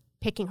be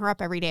picking her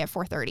up every day at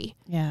 4:30.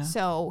 Yeah.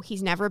 So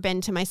he's never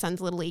been to my son's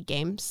Little League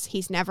games.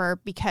 He's never,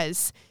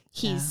 because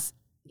he's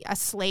a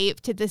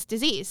slave to this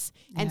disease.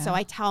 And so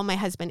I tell my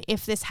husband,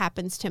 if this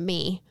happens to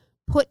me,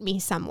 put me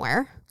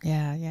somewhere.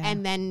 Yeah.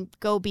 And then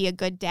go be a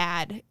good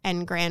dad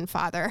and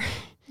grandfather.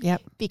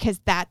 Yep.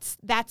 Because that's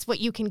what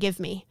you can give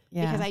me.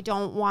 Yeah. Because I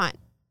don't want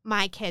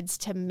my kids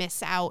to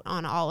miss out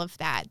on all of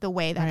that the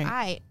way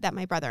that that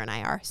my brother and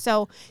I are.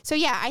 So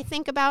yeah, I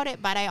think about it,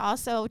 but I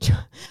also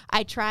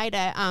I try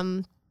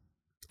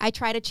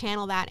to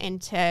channel that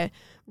into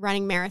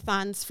running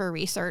marathons for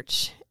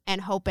research and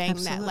hoping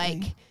that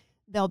like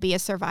there'll be a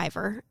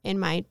survivor in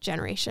my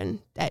generation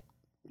that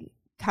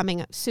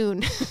coming up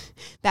soon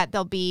that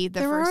they'll be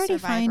the They're first already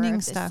survivor finding of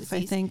this stuff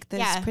disease. I think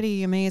that's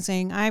pretty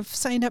amazing. I've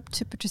signed up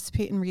to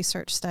participate in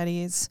research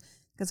studies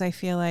because I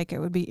feel like it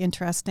would be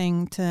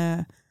interesting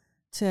to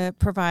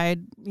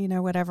provide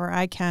whatever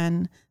I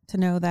can to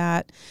know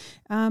that.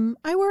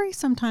 I worry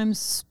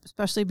sometimes,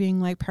 especially being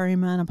like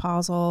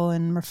perimenopausal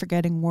and we're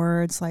forgetting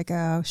words like,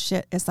 oh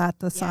shit, is that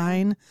the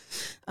sign?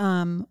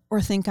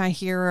 Or think I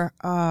hear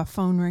a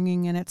phone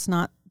ringing and it's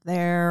not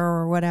there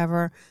or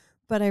whatever.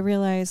 But I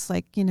realize,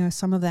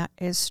 some of that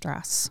is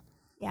stress.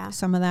 Yeah.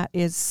 Some of that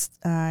is,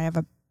 I have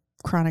a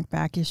chronic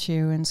back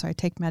issue, and so I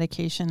take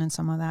medication, and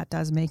some of that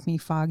does make me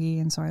foggy,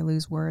 and so I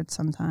lose words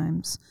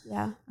sometimes.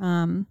 Yeah.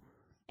 And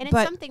it's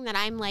something that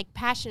I'm,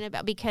 passionate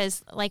about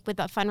because, with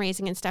the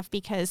fundraising and stuff,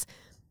 because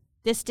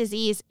this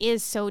disease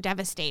is so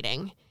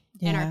devastating.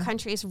 And our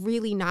country is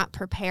really not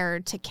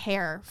prepared to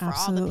care for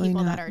Absolutely all the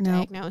people not. that are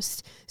Nope.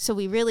 diagnosed. So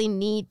we really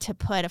need to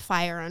put a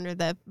fire under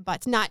the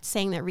butts. Not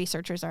saying that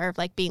researchers are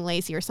like being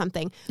lazy or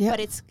something, Yep.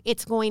 but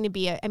it's going to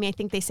be, I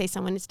think they say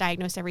someone is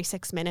diagnosed every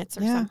 6 minutes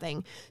or Yeah.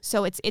 something.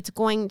 So it's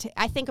going to,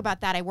 I think about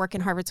that. I work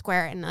in Harvard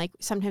Square, and like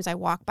sometimes I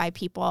walk by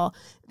people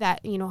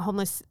that,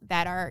 homeless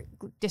that are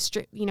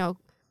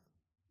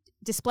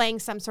displaying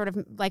some sort of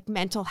like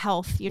mental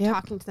health, Yep.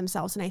 talking to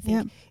themselves. And I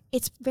think Yep.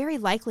 it's very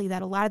likely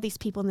that a lot of these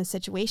people in this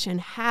situation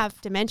have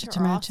dementia.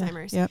 Or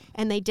Alzheimer's, Yep.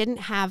 and they didn't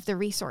have the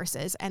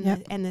resources and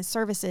Yep. the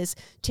services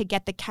to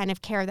get the kind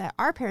of care that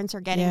our parents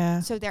are getting. Yeah.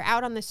 So they're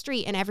out on the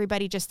street and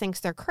everybody just thinks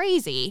they're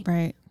crazy.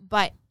 Right.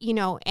 But,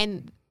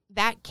 and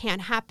that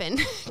can't happen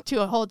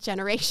to a whole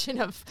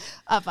generation of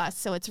us.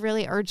 So it's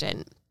really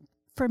urgent.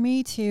 For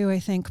me too, I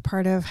think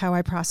part of how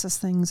I process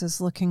things is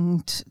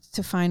looking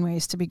to find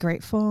ways to be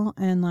grateful.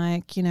 And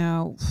like,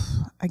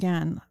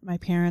 again, my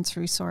parents'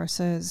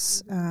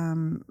 resources,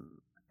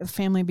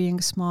 family being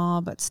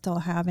small, but still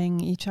having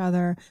each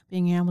other,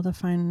 being able to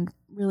find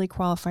really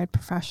qualified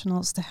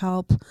professionals to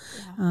help,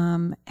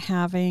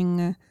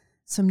 having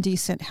some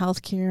decent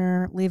health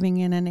care, living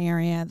in an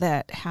area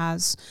that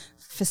has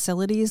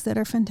facilities that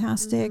are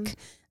fantastic.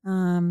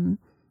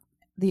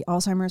 The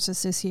Alzheimer's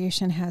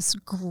Association has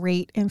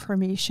great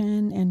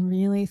information and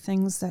really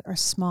things that are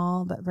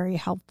small but very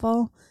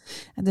helpful.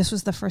 And this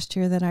was the first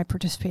year that I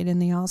participated in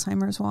the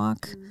Alzheimer's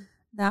Walk.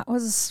 That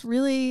was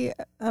really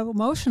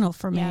emotional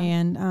for me. Yeah.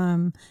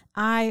 And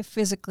I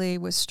physically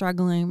was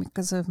struggling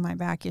because of my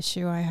back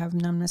issue. I have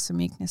numbness and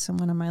weakness in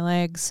one of my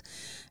legs.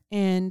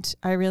 And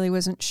I really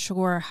wasn't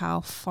sure how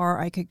far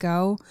I could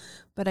go,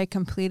 but I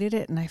completed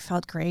it and I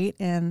felt great.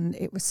 And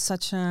it was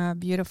such a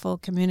beautiful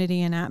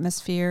community and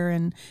atmosphere.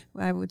 And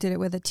I did it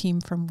with a team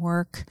from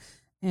work.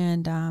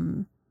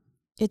 And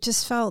it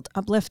just felt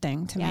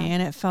uplifting to me.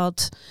 And it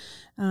felt,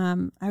 I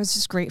was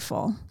just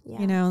grateful.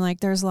 Yeah. Like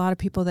there's a lot of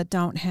people that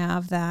don't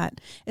have that.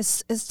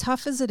 It's as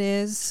tough as it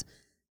is,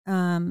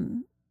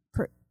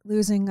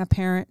 losing a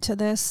parent to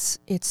this.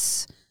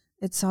 It's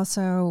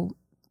also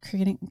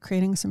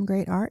creating some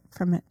great art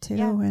from it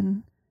too,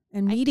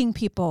 and meeting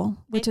people,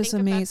 which is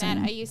amazing.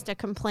 About that. I used to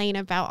complain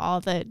about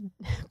all the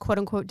quote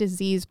unquote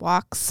disease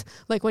walks,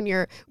 like when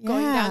you're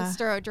going down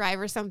Sturrow Drive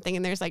or something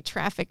and there's like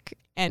traffic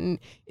and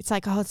it's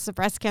like, oh, it's the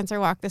breast cancer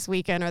walk this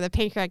weekend or the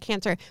pancreatic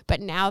cancer.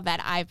 But now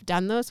that I've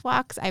done those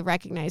walks, I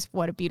recognize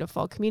what a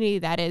beautiful community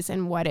that is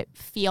and what it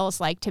feels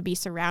like to be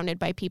surrounded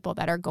by people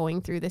that are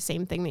going through the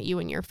same thing that you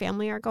and your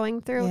family are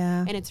going through.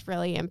 Yeah. And it's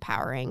really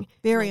empowering.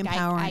 Very like,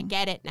 empowering. I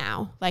get it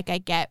now. Like I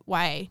get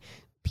why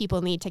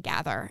people need to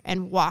gather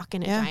and walk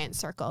in a giant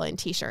circle in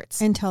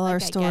t-shirts. And tell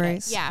our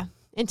stories. Yeah.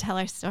 And tell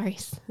our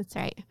stories. That's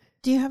right.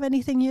 Do you have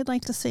anything you'd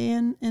like to say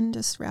in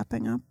just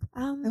wrapping up?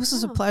 This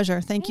was a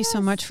pleasure. Thank you so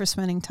much for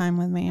spending time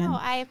with me. No,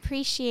 I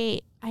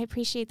appreciate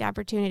the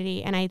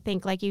opportunity. And I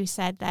think, like you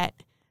said, that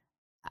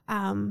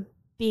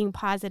being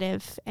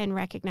positive and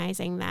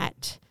recognizing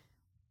that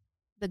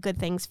the good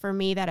things for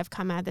me that have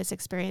come out of this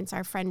experience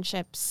are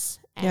friendships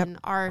and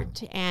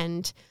art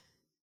and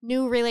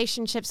new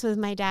relationships with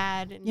my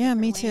dad. And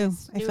me too.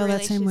 I feel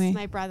that same way. With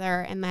my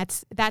brother, and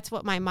that's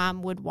what my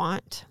mom would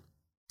want.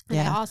 And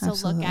I also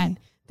absolutely. look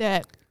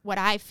at what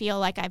I feel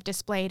like I've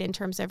displayed in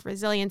terms of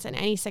resilience and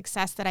any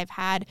success that I've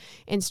had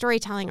in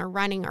storytelling or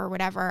running or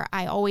whatever.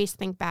 I always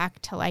think back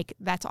to like,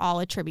 that's all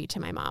a tribute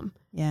to my mom.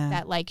 Yeah.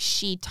 That like,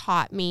 she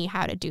taught me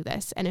how to do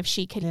this. And if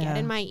she could get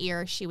in my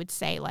ear, she would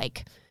say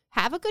like,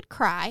 have a good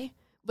cry,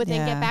 but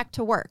then get back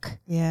to work.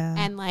 Yeah.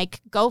 And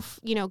like, go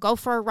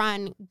for a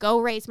run, go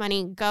raise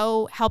money,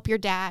 go help your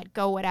dad,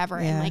 go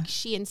whatever. Yeah. And like,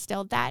 she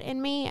instilled that in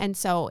me. And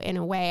so in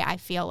a way, I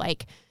feel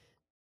like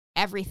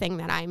everything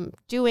that I'm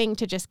doing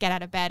to just get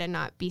out of bed and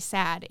not be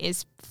sad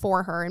is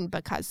for her and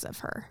because of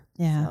her.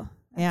 Yeah.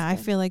 So I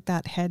feel like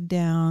that head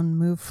down,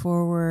 move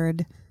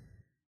forward,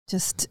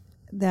 just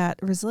that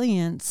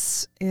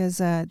resilience is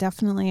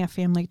definitely a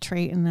family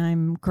trait, and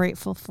I'm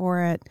grateful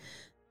for it.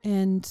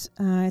 And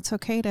it's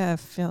okay to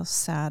feel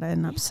sad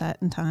and upset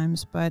in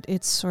times, but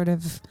it's sort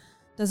of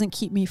doesn't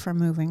keep me from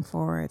moving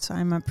forward. So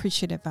I'm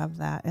appreciative of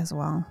that as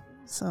well.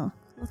 So.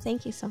 Well,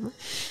 thank you so much.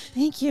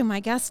 Thank you. My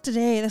guest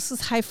today, this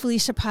is Hi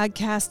Felicia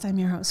Podcast. I'm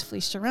your host,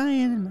 Felicia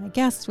Ryan, and my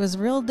guest was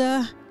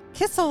Rilda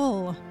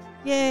Kissel.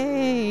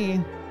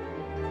 Yay.